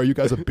 I'm sorry. You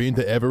guys have been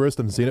to Everest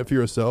and seen it for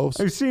yourselves.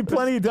 I've seen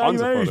plenty of tons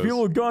of documentaries.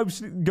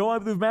 photos. People go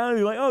up the mountain.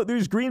 You're like, oh,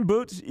 there's green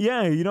boots.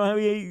 Yeah, you know how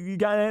he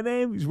got that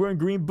name? He's wearing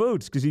green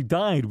boots because he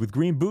died with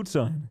green boots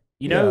on.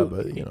 You know,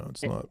 yeah, but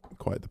it's not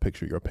quite the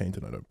picture you're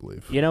painting. I don't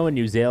believe. you know, in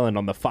New Zealand,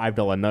 on the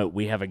 $5 note,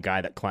 we have a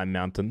guy that climbed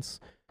mountains.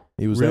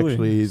 He was Really?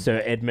 actually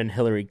Sir Edmund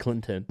Hillary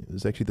Clinton.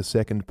 the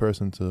second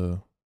person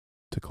to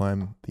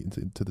climb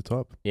to the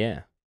top,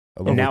 Yeah.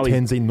 along now with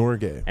he's- Tenzing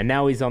Norgay. And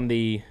now he's on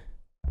the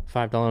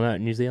 $5 note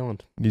in New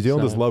Zealand. New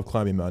Zealanders So- love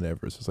climbing Mount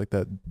Everest. It's like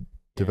that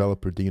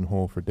developer Dean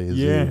Hall for DayZ.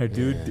 Yeah,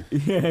 dude.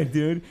 Yeah,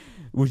 dude.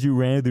 Would you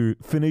rather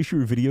finish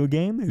your video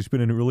game that's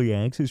been in early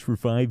access for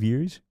 5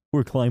 years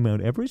or climb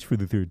Mount Everest for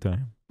the third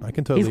time? I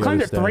can totally He's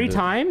climbed it understand 3 it.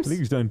 times? I think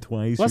he's done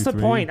twice. What's or the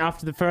three. point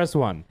after the first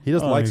one? He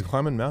just Oh, likes I-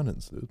 climbing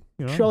mountains, dude.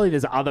 You know? Surely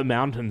there's other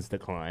mountains to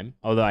climb,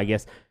 although I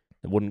guess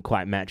it wouldn't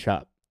quite match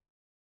up.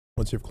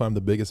 Once you've climbed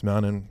the biggest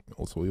mountain,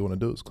 also what you want to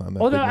do is climb that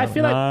Although big I mountain.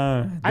 feel like-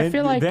 I then,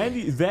 feel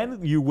like-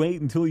 then you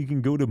wait until you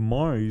can go to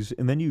Mars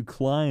and then you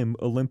climb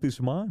Olympus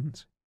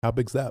Mons. How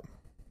big's that?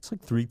 It's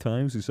like 3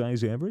 times the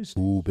size of Everest.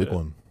 Ooh, big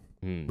one.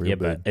 Hmm, Real yeah,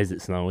 but big. is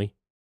it snowy?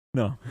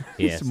 No,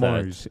 Yeah, it's so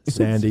Mars.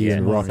 Sandy Yeah,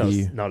 and so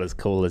rocky. it's not as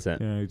cool, is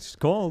it? Yeah, it's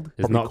cold.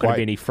 There's Probably not going to quite-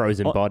 be any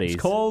frozen bodies.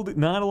 It's cold.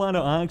 Not a lot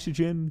of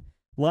oxygen.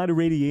 A lot of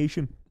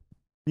radiation.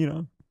 You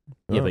know.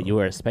 Yeah, Oh. but you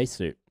wear a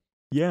spacesuit.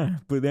 Yeah,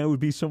 but that would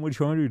be so much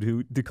harder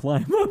to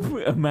climb up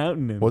a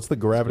mountain. In. What's the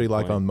gravity Good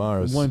like point. on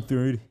Mars?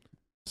 1/3?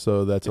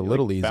 So that's a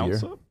little easier.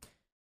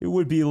 It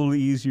would be a little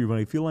easier, but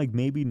I feel like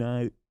maybe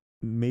not.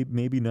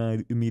 Maybe not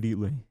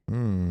immediately.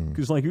 Hmm.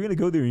 Because like you're gonna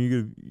go there and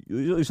you're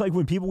gonna. It's like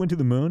when people went to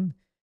the moon.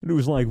 And it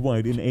was like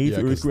what an eighth Yeah,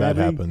 Earth 'cause that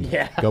gravity. happened.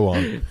 Yeah. Go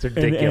on. It's And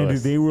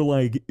ridiculous. they were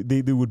like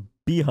they would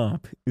bee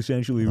hop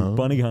essentially, Oh.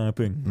 bunny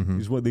hopping Mhm.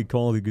 is what they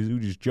called it because you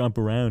would just jump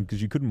around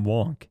because you couldn't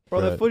walk.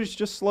 Bro, Right. that footage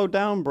just slowed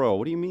down, bro.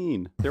 What do you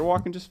mean? They're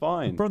walking just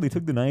fine. Bro, they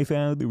took the knife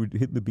out. They were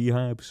hitting the bee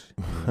hops.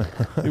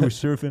 They were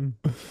surfing.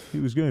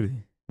 It was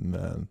good.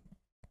 Man,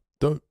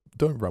 don't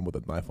run with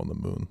a knife on the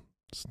moon.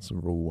 It's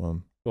rule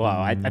 1. well,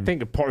 I think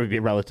it'd probably be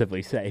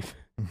relatively safe.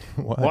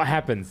 What? What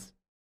happens?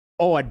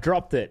 Oh, I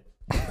dropped it.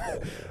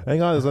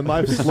 Hang on, there's a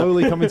knife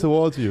slowly coming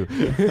towards you.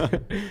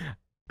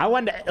 I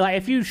wonder, like,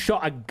 if you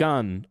shot a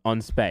gun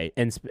on space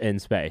in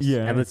space,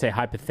 Yeah. and let's say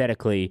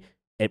hypothetically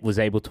it was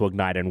able to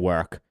ignite and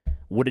work,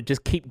 would it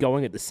just keep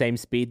going at the same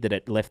speed that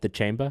it left the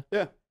chamber?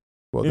 Yeah.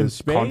 Well, in there's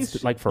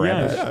space, like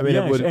forever. Yes, Yeah, I mean,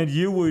 it yes,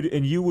 would-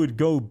 and you would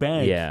go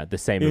back. Yeah, the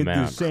same in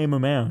amount. the same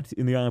amount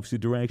in the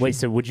opposite direction. Wait,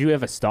 so would you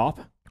ever stop?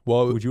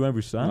 Well, would you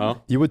ever stop?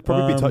 No. you would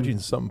probably be Um, touching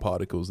some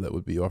particles that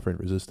would be offering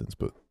resistance,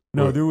 but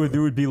No, Or-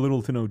 there would be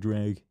little to no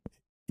drag.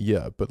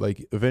 yeah, but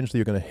like eventually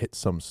you're gonna hit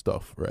some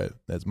stuff, right?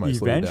 That might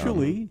slow you down.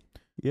 Eventually,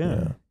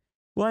 yeah.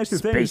 Well, that's the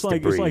thing. Space It's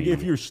like debris.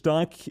 if you're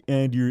stuck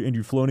and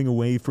you're floating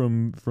away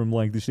from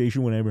like the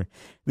station, whatever.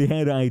 They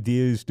had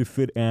ideas to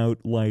fit out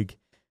like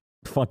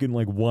fucking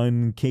like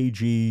 1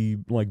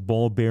 kg like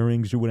ball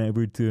bearings or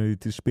whatever to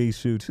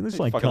spacesuits, and it's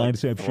like Fucking,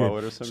 concept throw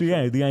shit. it or some So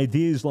yeah, shit. the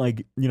idea is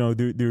like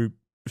they're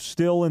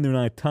still and they're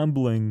not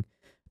tumbling.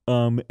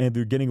 And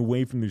they're getting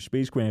away from their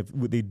spacecraft.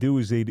 What they do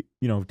is they'd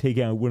take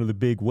out one of the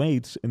big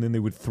weights and then they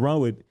would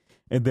throw it,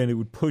 and then it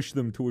would push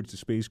them towards the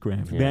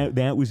spacecraft. Yeah.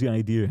 That was the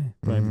idea.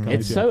 behind the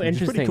It's so concept. It's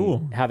pretty interesting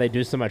cool. how they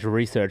do so much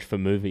research for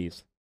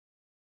movies.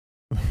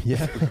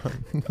 Yeah.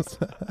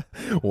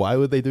 Why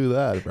would they do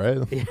that, right?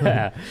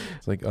 Yeah.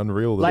 It's like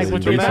unreal. That Like, they with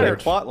It's the a amount dramatic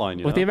of- plot line,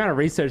 you With know? the amount of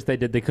research they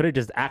did, they could have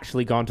just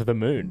actually gone to the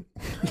moon.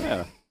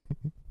 Yeah.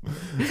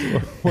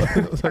 I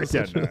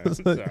don't know.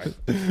 Sorry.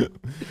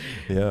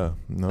 Yeah.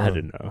 No. I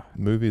don't know.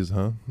 Movies,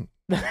 huh?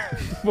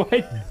 What?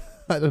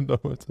 I don't know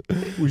what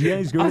to... Would you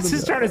guys go I to was the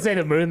just trying to say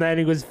the moon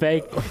landing was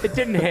fake. It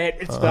didn't hit.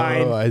 It's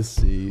fine. Oh, I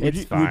see. It's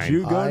would fine.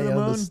 you go I to the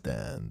moon?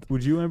 understand.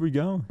 Would you ever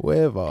go?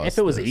 Where was If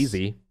it was this?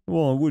 easy.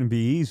 Well, it wouldn't be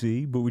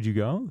easy, but would you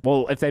go?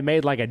 Well, if they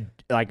made like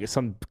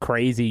some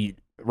crazy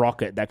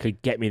rocket that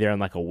could get me there in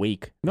like a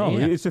week. No,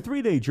 Yeah. it's a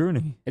 3-day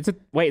journey. It's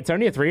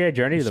only a 3-day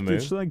journey to the moon.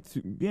 It's like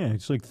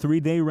it's like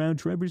 3-day round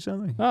trip or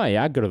something. Oh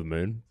yeah, I'd go to the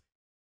moon.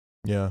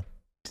 Yeah.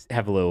 Just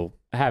have a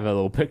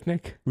little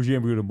picnic. Would you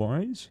ever go to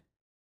Mars?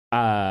 If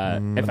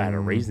I had a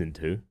Mm. reason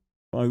to.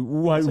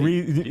 What It's like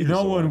years no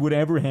away. one would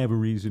ever have a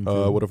reason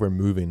to. What if we're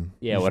moving?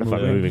 Yeah, what if I'm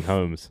Yeah. moving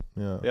homes?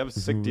 Yeah. They have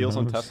sick deals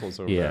on Teslas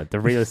over Yeah, there. the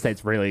real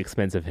estate's really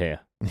expensive here.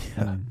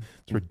 Yeah.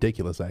 It's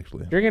ridiculous,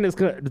 actually. Do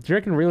you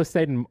reckon real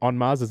estate on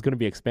Mars is going to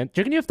be expensive? Do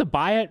you reckon you have to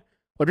buy it?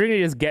 Or do you reckon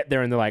you just get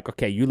there and they're like,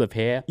 okay, you live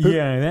here?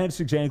 Yeah, that's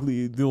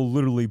exactly. They'll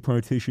literally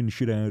partition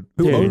shit out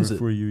Who for, owns it?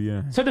 for you.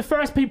 Yeah, So the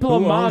first people Who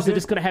on Mars owns are it?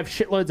 just going to have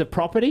shitloads of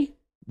property?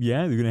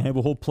 yeah, they're gonna have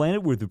a whole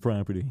planet worth of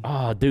property.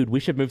 Oh, dude, we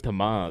should move to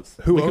Mars.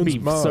 Who we could owns be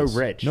Mars? so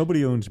rich.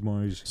 Nobody owns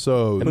Mars.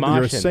 So The you're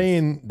Martians.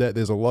 saying that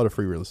there's a lot of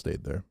free real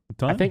estate there.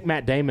 I think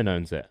Matt Damon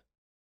owns it.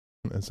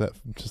 Is that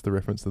just a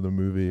reference to the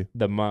movie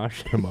The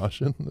Martian. The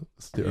Martian?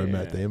 Starring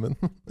Matt Yeah. Damon?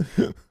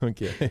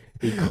 Okay.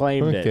 He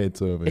claimed Okay, it.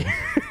 Toby.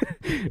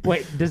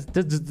 Wait,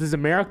 does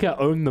America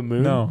own the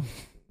moon? no,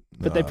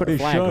 But they put a They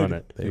flag should. on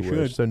it. They They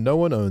wish. should. So no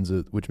one owns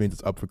it, which means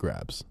it's up for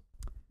grabs.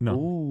 no.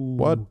 Ooh.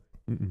 What?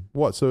 Mm-mm.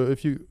 What? So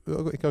if you...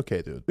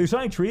 Okay, dude. They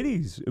signed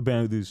treaties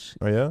about this.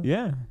 Oh, yeah?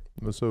 Yeah,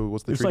 So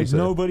what's the it's treaty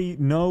like say?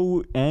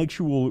 no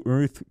actual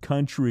Earth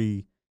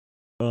country,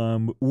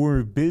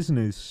 or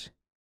business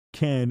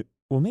can.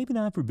 Well, maybe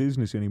not for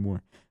business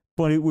anymore,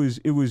 but it was.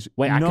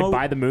 Wait, I no, could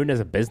buy the moon as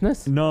a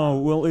business? No,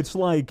 well, it's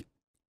like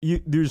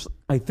there's.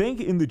 I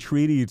think in the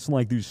treaty, it's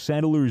like there's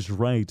settlers'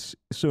 rights.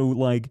 So,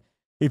 like,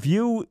 if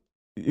you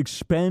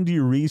expend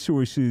your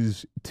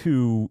resources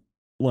to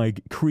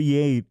like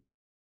create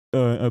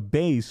a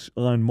base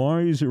on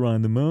Mars or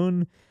on the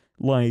moon,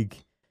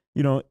 like,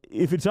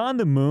 if it's on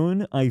the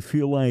moon, I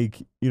feel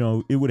like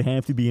it would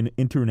have to be an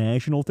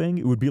international thing.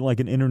 It would be like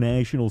an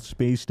international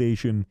space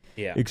station,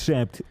 Yeah.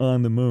 except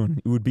on the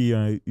moon. It would be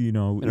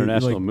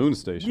International like, Moon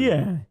Station.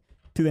 yeah,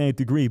 to that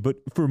degree. But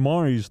for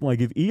Mars, like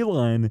if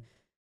Elon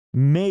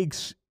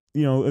makes,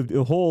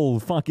 a whole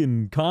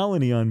fucking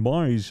colony on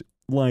Mars,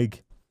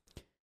 like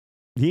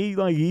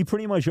he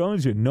pretty much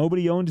owns it.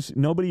 Nobody owns it.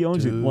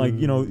 Like,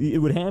 it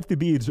would have to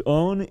be its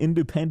own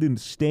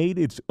independent state,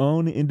 its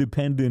own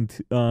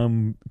independent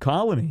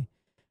colony.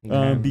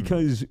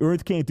 Because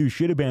Earth can't do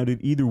shit about it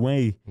either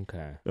way.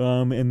 Okay.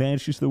 And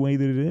that's just the way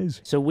that it is.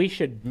 So we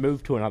should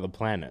move to another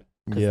planet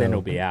because Yeah. then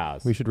it'll be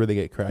ours. We should really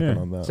get cracking Yeah.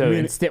 on that. So I mean,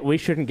 instead, we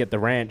shouldn't get the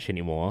ranch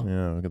anymore.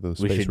 yeah, we'll get the We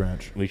space should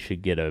ranch. we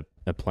should get a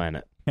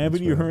planet.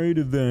 Haven't you fair. heard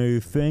of the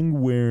thing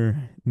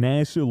where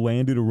NASA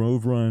landed a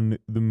rover on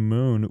the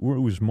moon, or it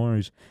was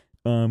Mars,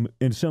 and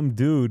some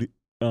dude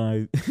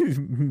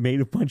made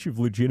a bunch of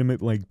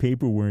legitimate like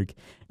paperwork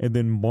and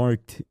then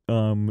marked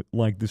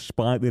like the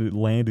spot that it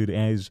landed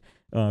as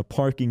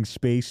parking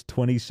space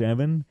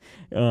 27,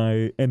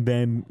 and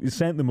then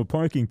sent them a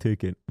parking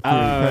ticket for,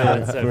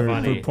 That's so for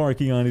funny.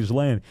 parking on his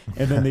land,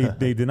 and then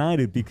they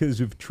denied it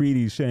because of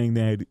treaties saying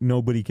that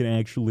nobody can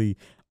actually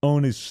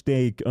own a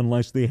stake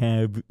unless they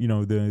have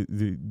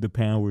the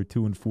power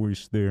to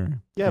enforce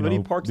their Yeah, but he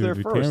parked there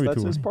first. That's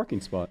his territory.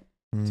 parking spot.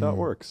 That's how it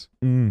works.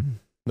 Mm.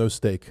 No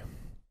steak.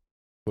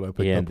 What I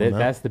picked Yeah, up on that.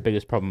 that's the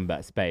biggest problem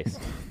about space.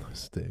 No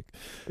steak.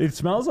 It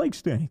smells like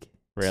steak,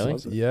 Really?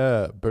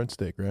 Yeah, burnt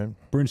steak, right?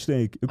 burnt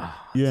steak.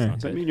 Ah, Yeah. sounds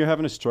Does that good. mean you're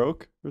having a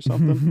stroke or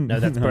something? No,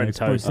 that's burnt it's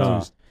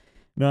toast.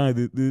 No,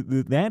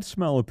 that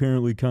smell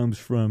apparently comes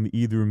from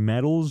either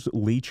metals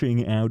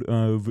leaching out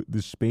of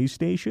the space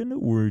station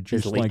or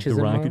just like the leeches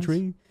in Mars?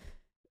 rocketry.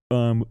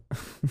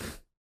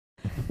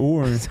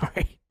 Or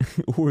Sorry.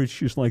 or it's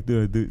just like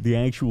the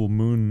actual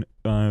moon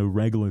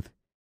regolith.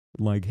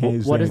 Like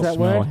has What is that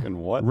smell. word? And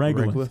what?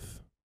 Regolith. Regolith?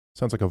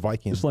 Sounds like a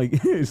Viking. It's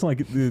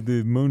like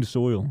the moon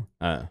soil.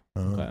 Oh,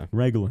 okay.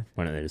 Regolith.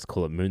 Why don't they just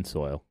call it moon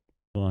soil?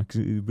 Well, it's a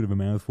bit of a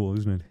mouthful,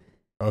 isn't it?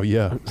 Oh,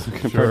 yeah.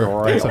 Compared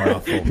to That's a Regolith.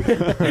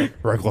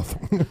 mouthful.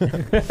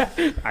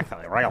 Regolith.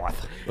 Actually,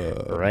 regolith.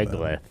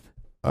 Regolith.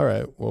 All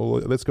right. Well,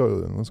 let's go.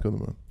 Let's go to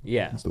the moon.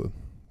 Yeah. Let's do it.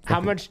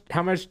 How much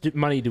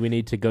money do we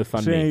need to go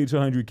fund Say me? it's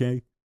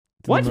 100K.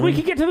 What? We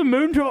could get to the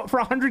moon for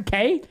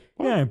 100K?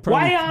 Yeah, probably.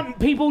 Why aren't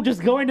people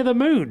just going to the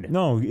moon?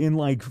 No, in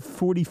like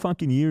 40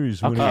 fucking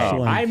years. When Okay, it's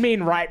like, I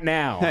mean right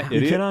now. you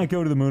Idiot. cannot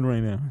go to the moon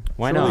right now.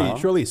 Why surely, not?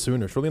 Surely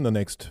sooner. Surely in the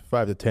next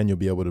 5 to 10, you'll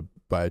be able to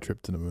buy a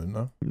trip to the moon,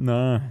 no?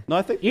 Nah. No,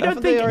 I think You don't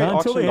haven't they think- already Not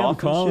until they auctioned have a off and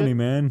colony, shit?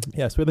 man.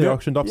 Yes, where they Yeah.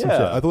 auctioned off some Yeah.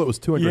 shit. I thought it was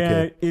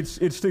 200K. Yeah,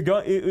 it's to go.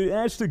 It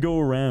has to go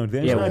around.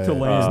 That's Yeah, not to it's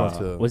land. not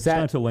to- Was It's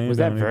not that to land was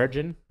that on it.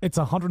 Virgin? It's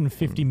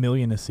 150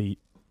 million a seat.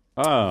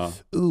 Oh.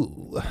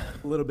 Ooh.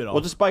 A little bit off.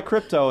 Well, just buy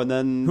crypto, and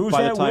then Who's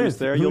by that the time with? it's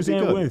there, Who's you'll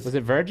be that good. with? Was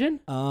it Virgin?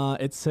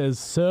 It says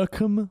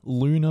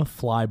circumlunar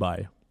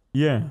flyby.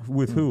 Yeah,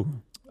 with who?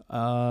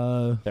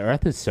 The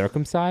Earth is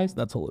circumcised?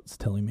 That's all it's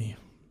telling me.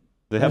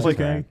 They have That's like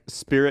okay.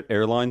 Spirit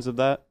Airlines of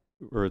that,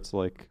 where it's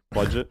like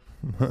budget,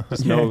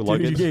 just Yeah, no dude,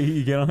 luggage.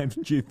 You get on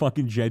a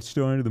fucking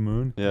Jetstar to the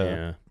moon.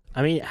 Yeah.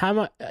 I mean, how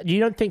much? You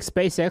don't think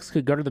SpaceX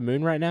could go to the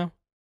moon right now?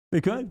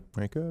 They could.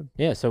 I could.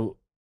 Yeah. So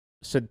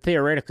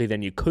theoretically,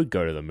 then you could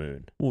go to the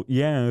moon. Well,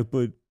 yeah,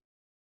 but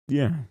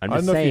yeah. I'm I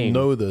just don't know if you saying.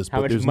 know this, how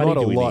but much there's money not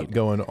a do we lot need?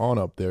 going on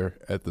up there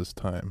at this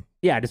time.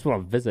 Yeah, I just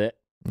want to visit.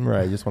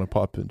 Right. You just want to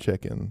pop in,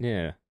 check in.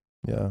 Yeah.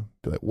 Yeah.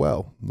 Be like,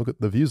 well, look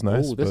at the view's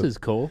nice. Oh, this but is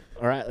cool.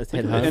 All right, let's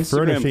head The home. Insta-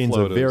 Instagram Furnishings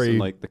are photos very- and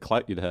like the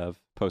clout you'd have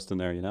posting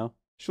there, you know?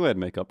 Surely I'd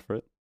make up for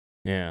it.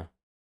 Yeah.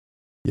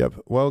 Yep.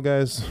 Well,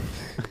 guys,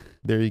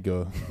 there you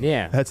go.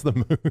 Yeah. That's the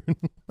moon.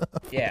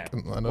 Yeah. I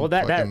don't Well,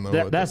 fucking know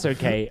what that's that-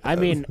 okay. I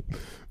mean,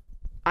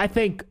 I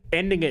think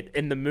ending it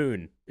in the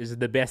moon is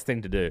the best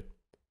thing to do.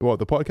 What,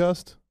 the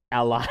podcast?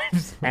 Our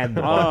lives and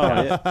the Oh,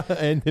 podcast. yeah.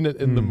 Ending it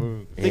in the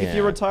moon. Think if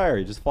you retire,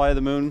 you just fly to the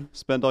moon,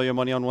 spend all your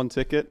money on one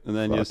ticket, and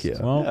then Fuck just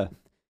yeah. Well,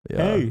 Yeah.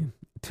 Hey,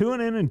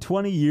 tune in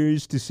 20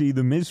 years to see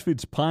the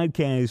Misfits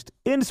podcast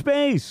in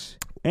space.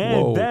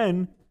 And Whoa.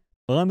 then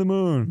on the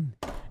moon.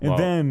 And Whoa.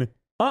 then,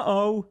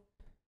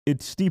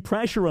 it's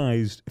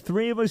depressurized.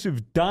 3 of us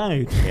have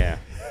died. Yeah.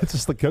 It's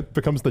just like it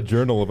becomes the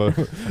journal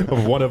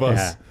of one of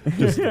us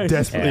just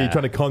desperately Yeah.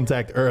 trying to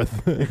contact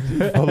Earth.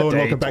 Hello and Day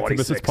welcome back to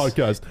 26. Misfits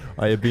Podcast.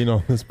 I have been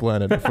on this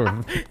planet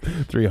for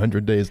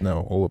 300 days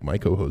now. All of my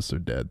co-hosts are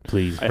dead.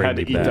 Please I bring had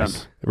me to eat back.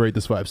 them. Rate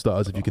this 5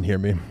 stars if you can hear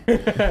me.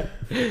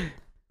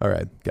 All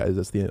right, guys,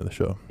 that's the end of the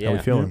show. How Yeah. we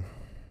feeling?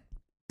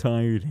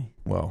 Tired.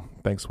 Well,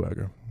 thanks,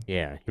 Swagger.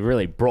 Yeah, you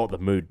really brought the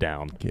mood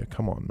down. Yeah,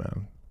 come on,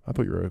 man. I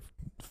thought you were a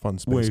fun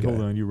space Wait, guy.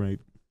 hold on. You're right.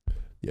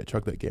 Yeah,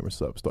 chug that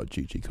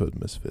gamersubs.gg code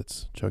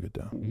Misfits. Chug it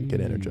down. Get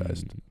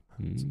energized.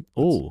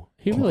 Oh,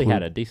 he really conclude.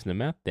 had a decent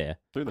amount there.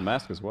 through the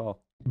mask as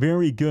well.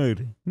 Very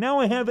good. Now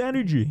I have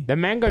energy. The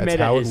mango That's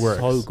meta how it is works.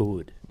 so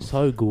good.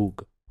 So good.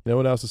 You know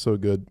what else is so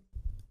good?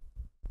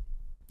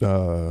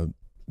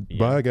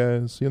 Bye,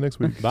 guys. See you next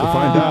week.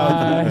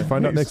 Bye.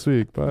 Find out next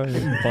week. Bye.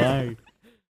 Bye.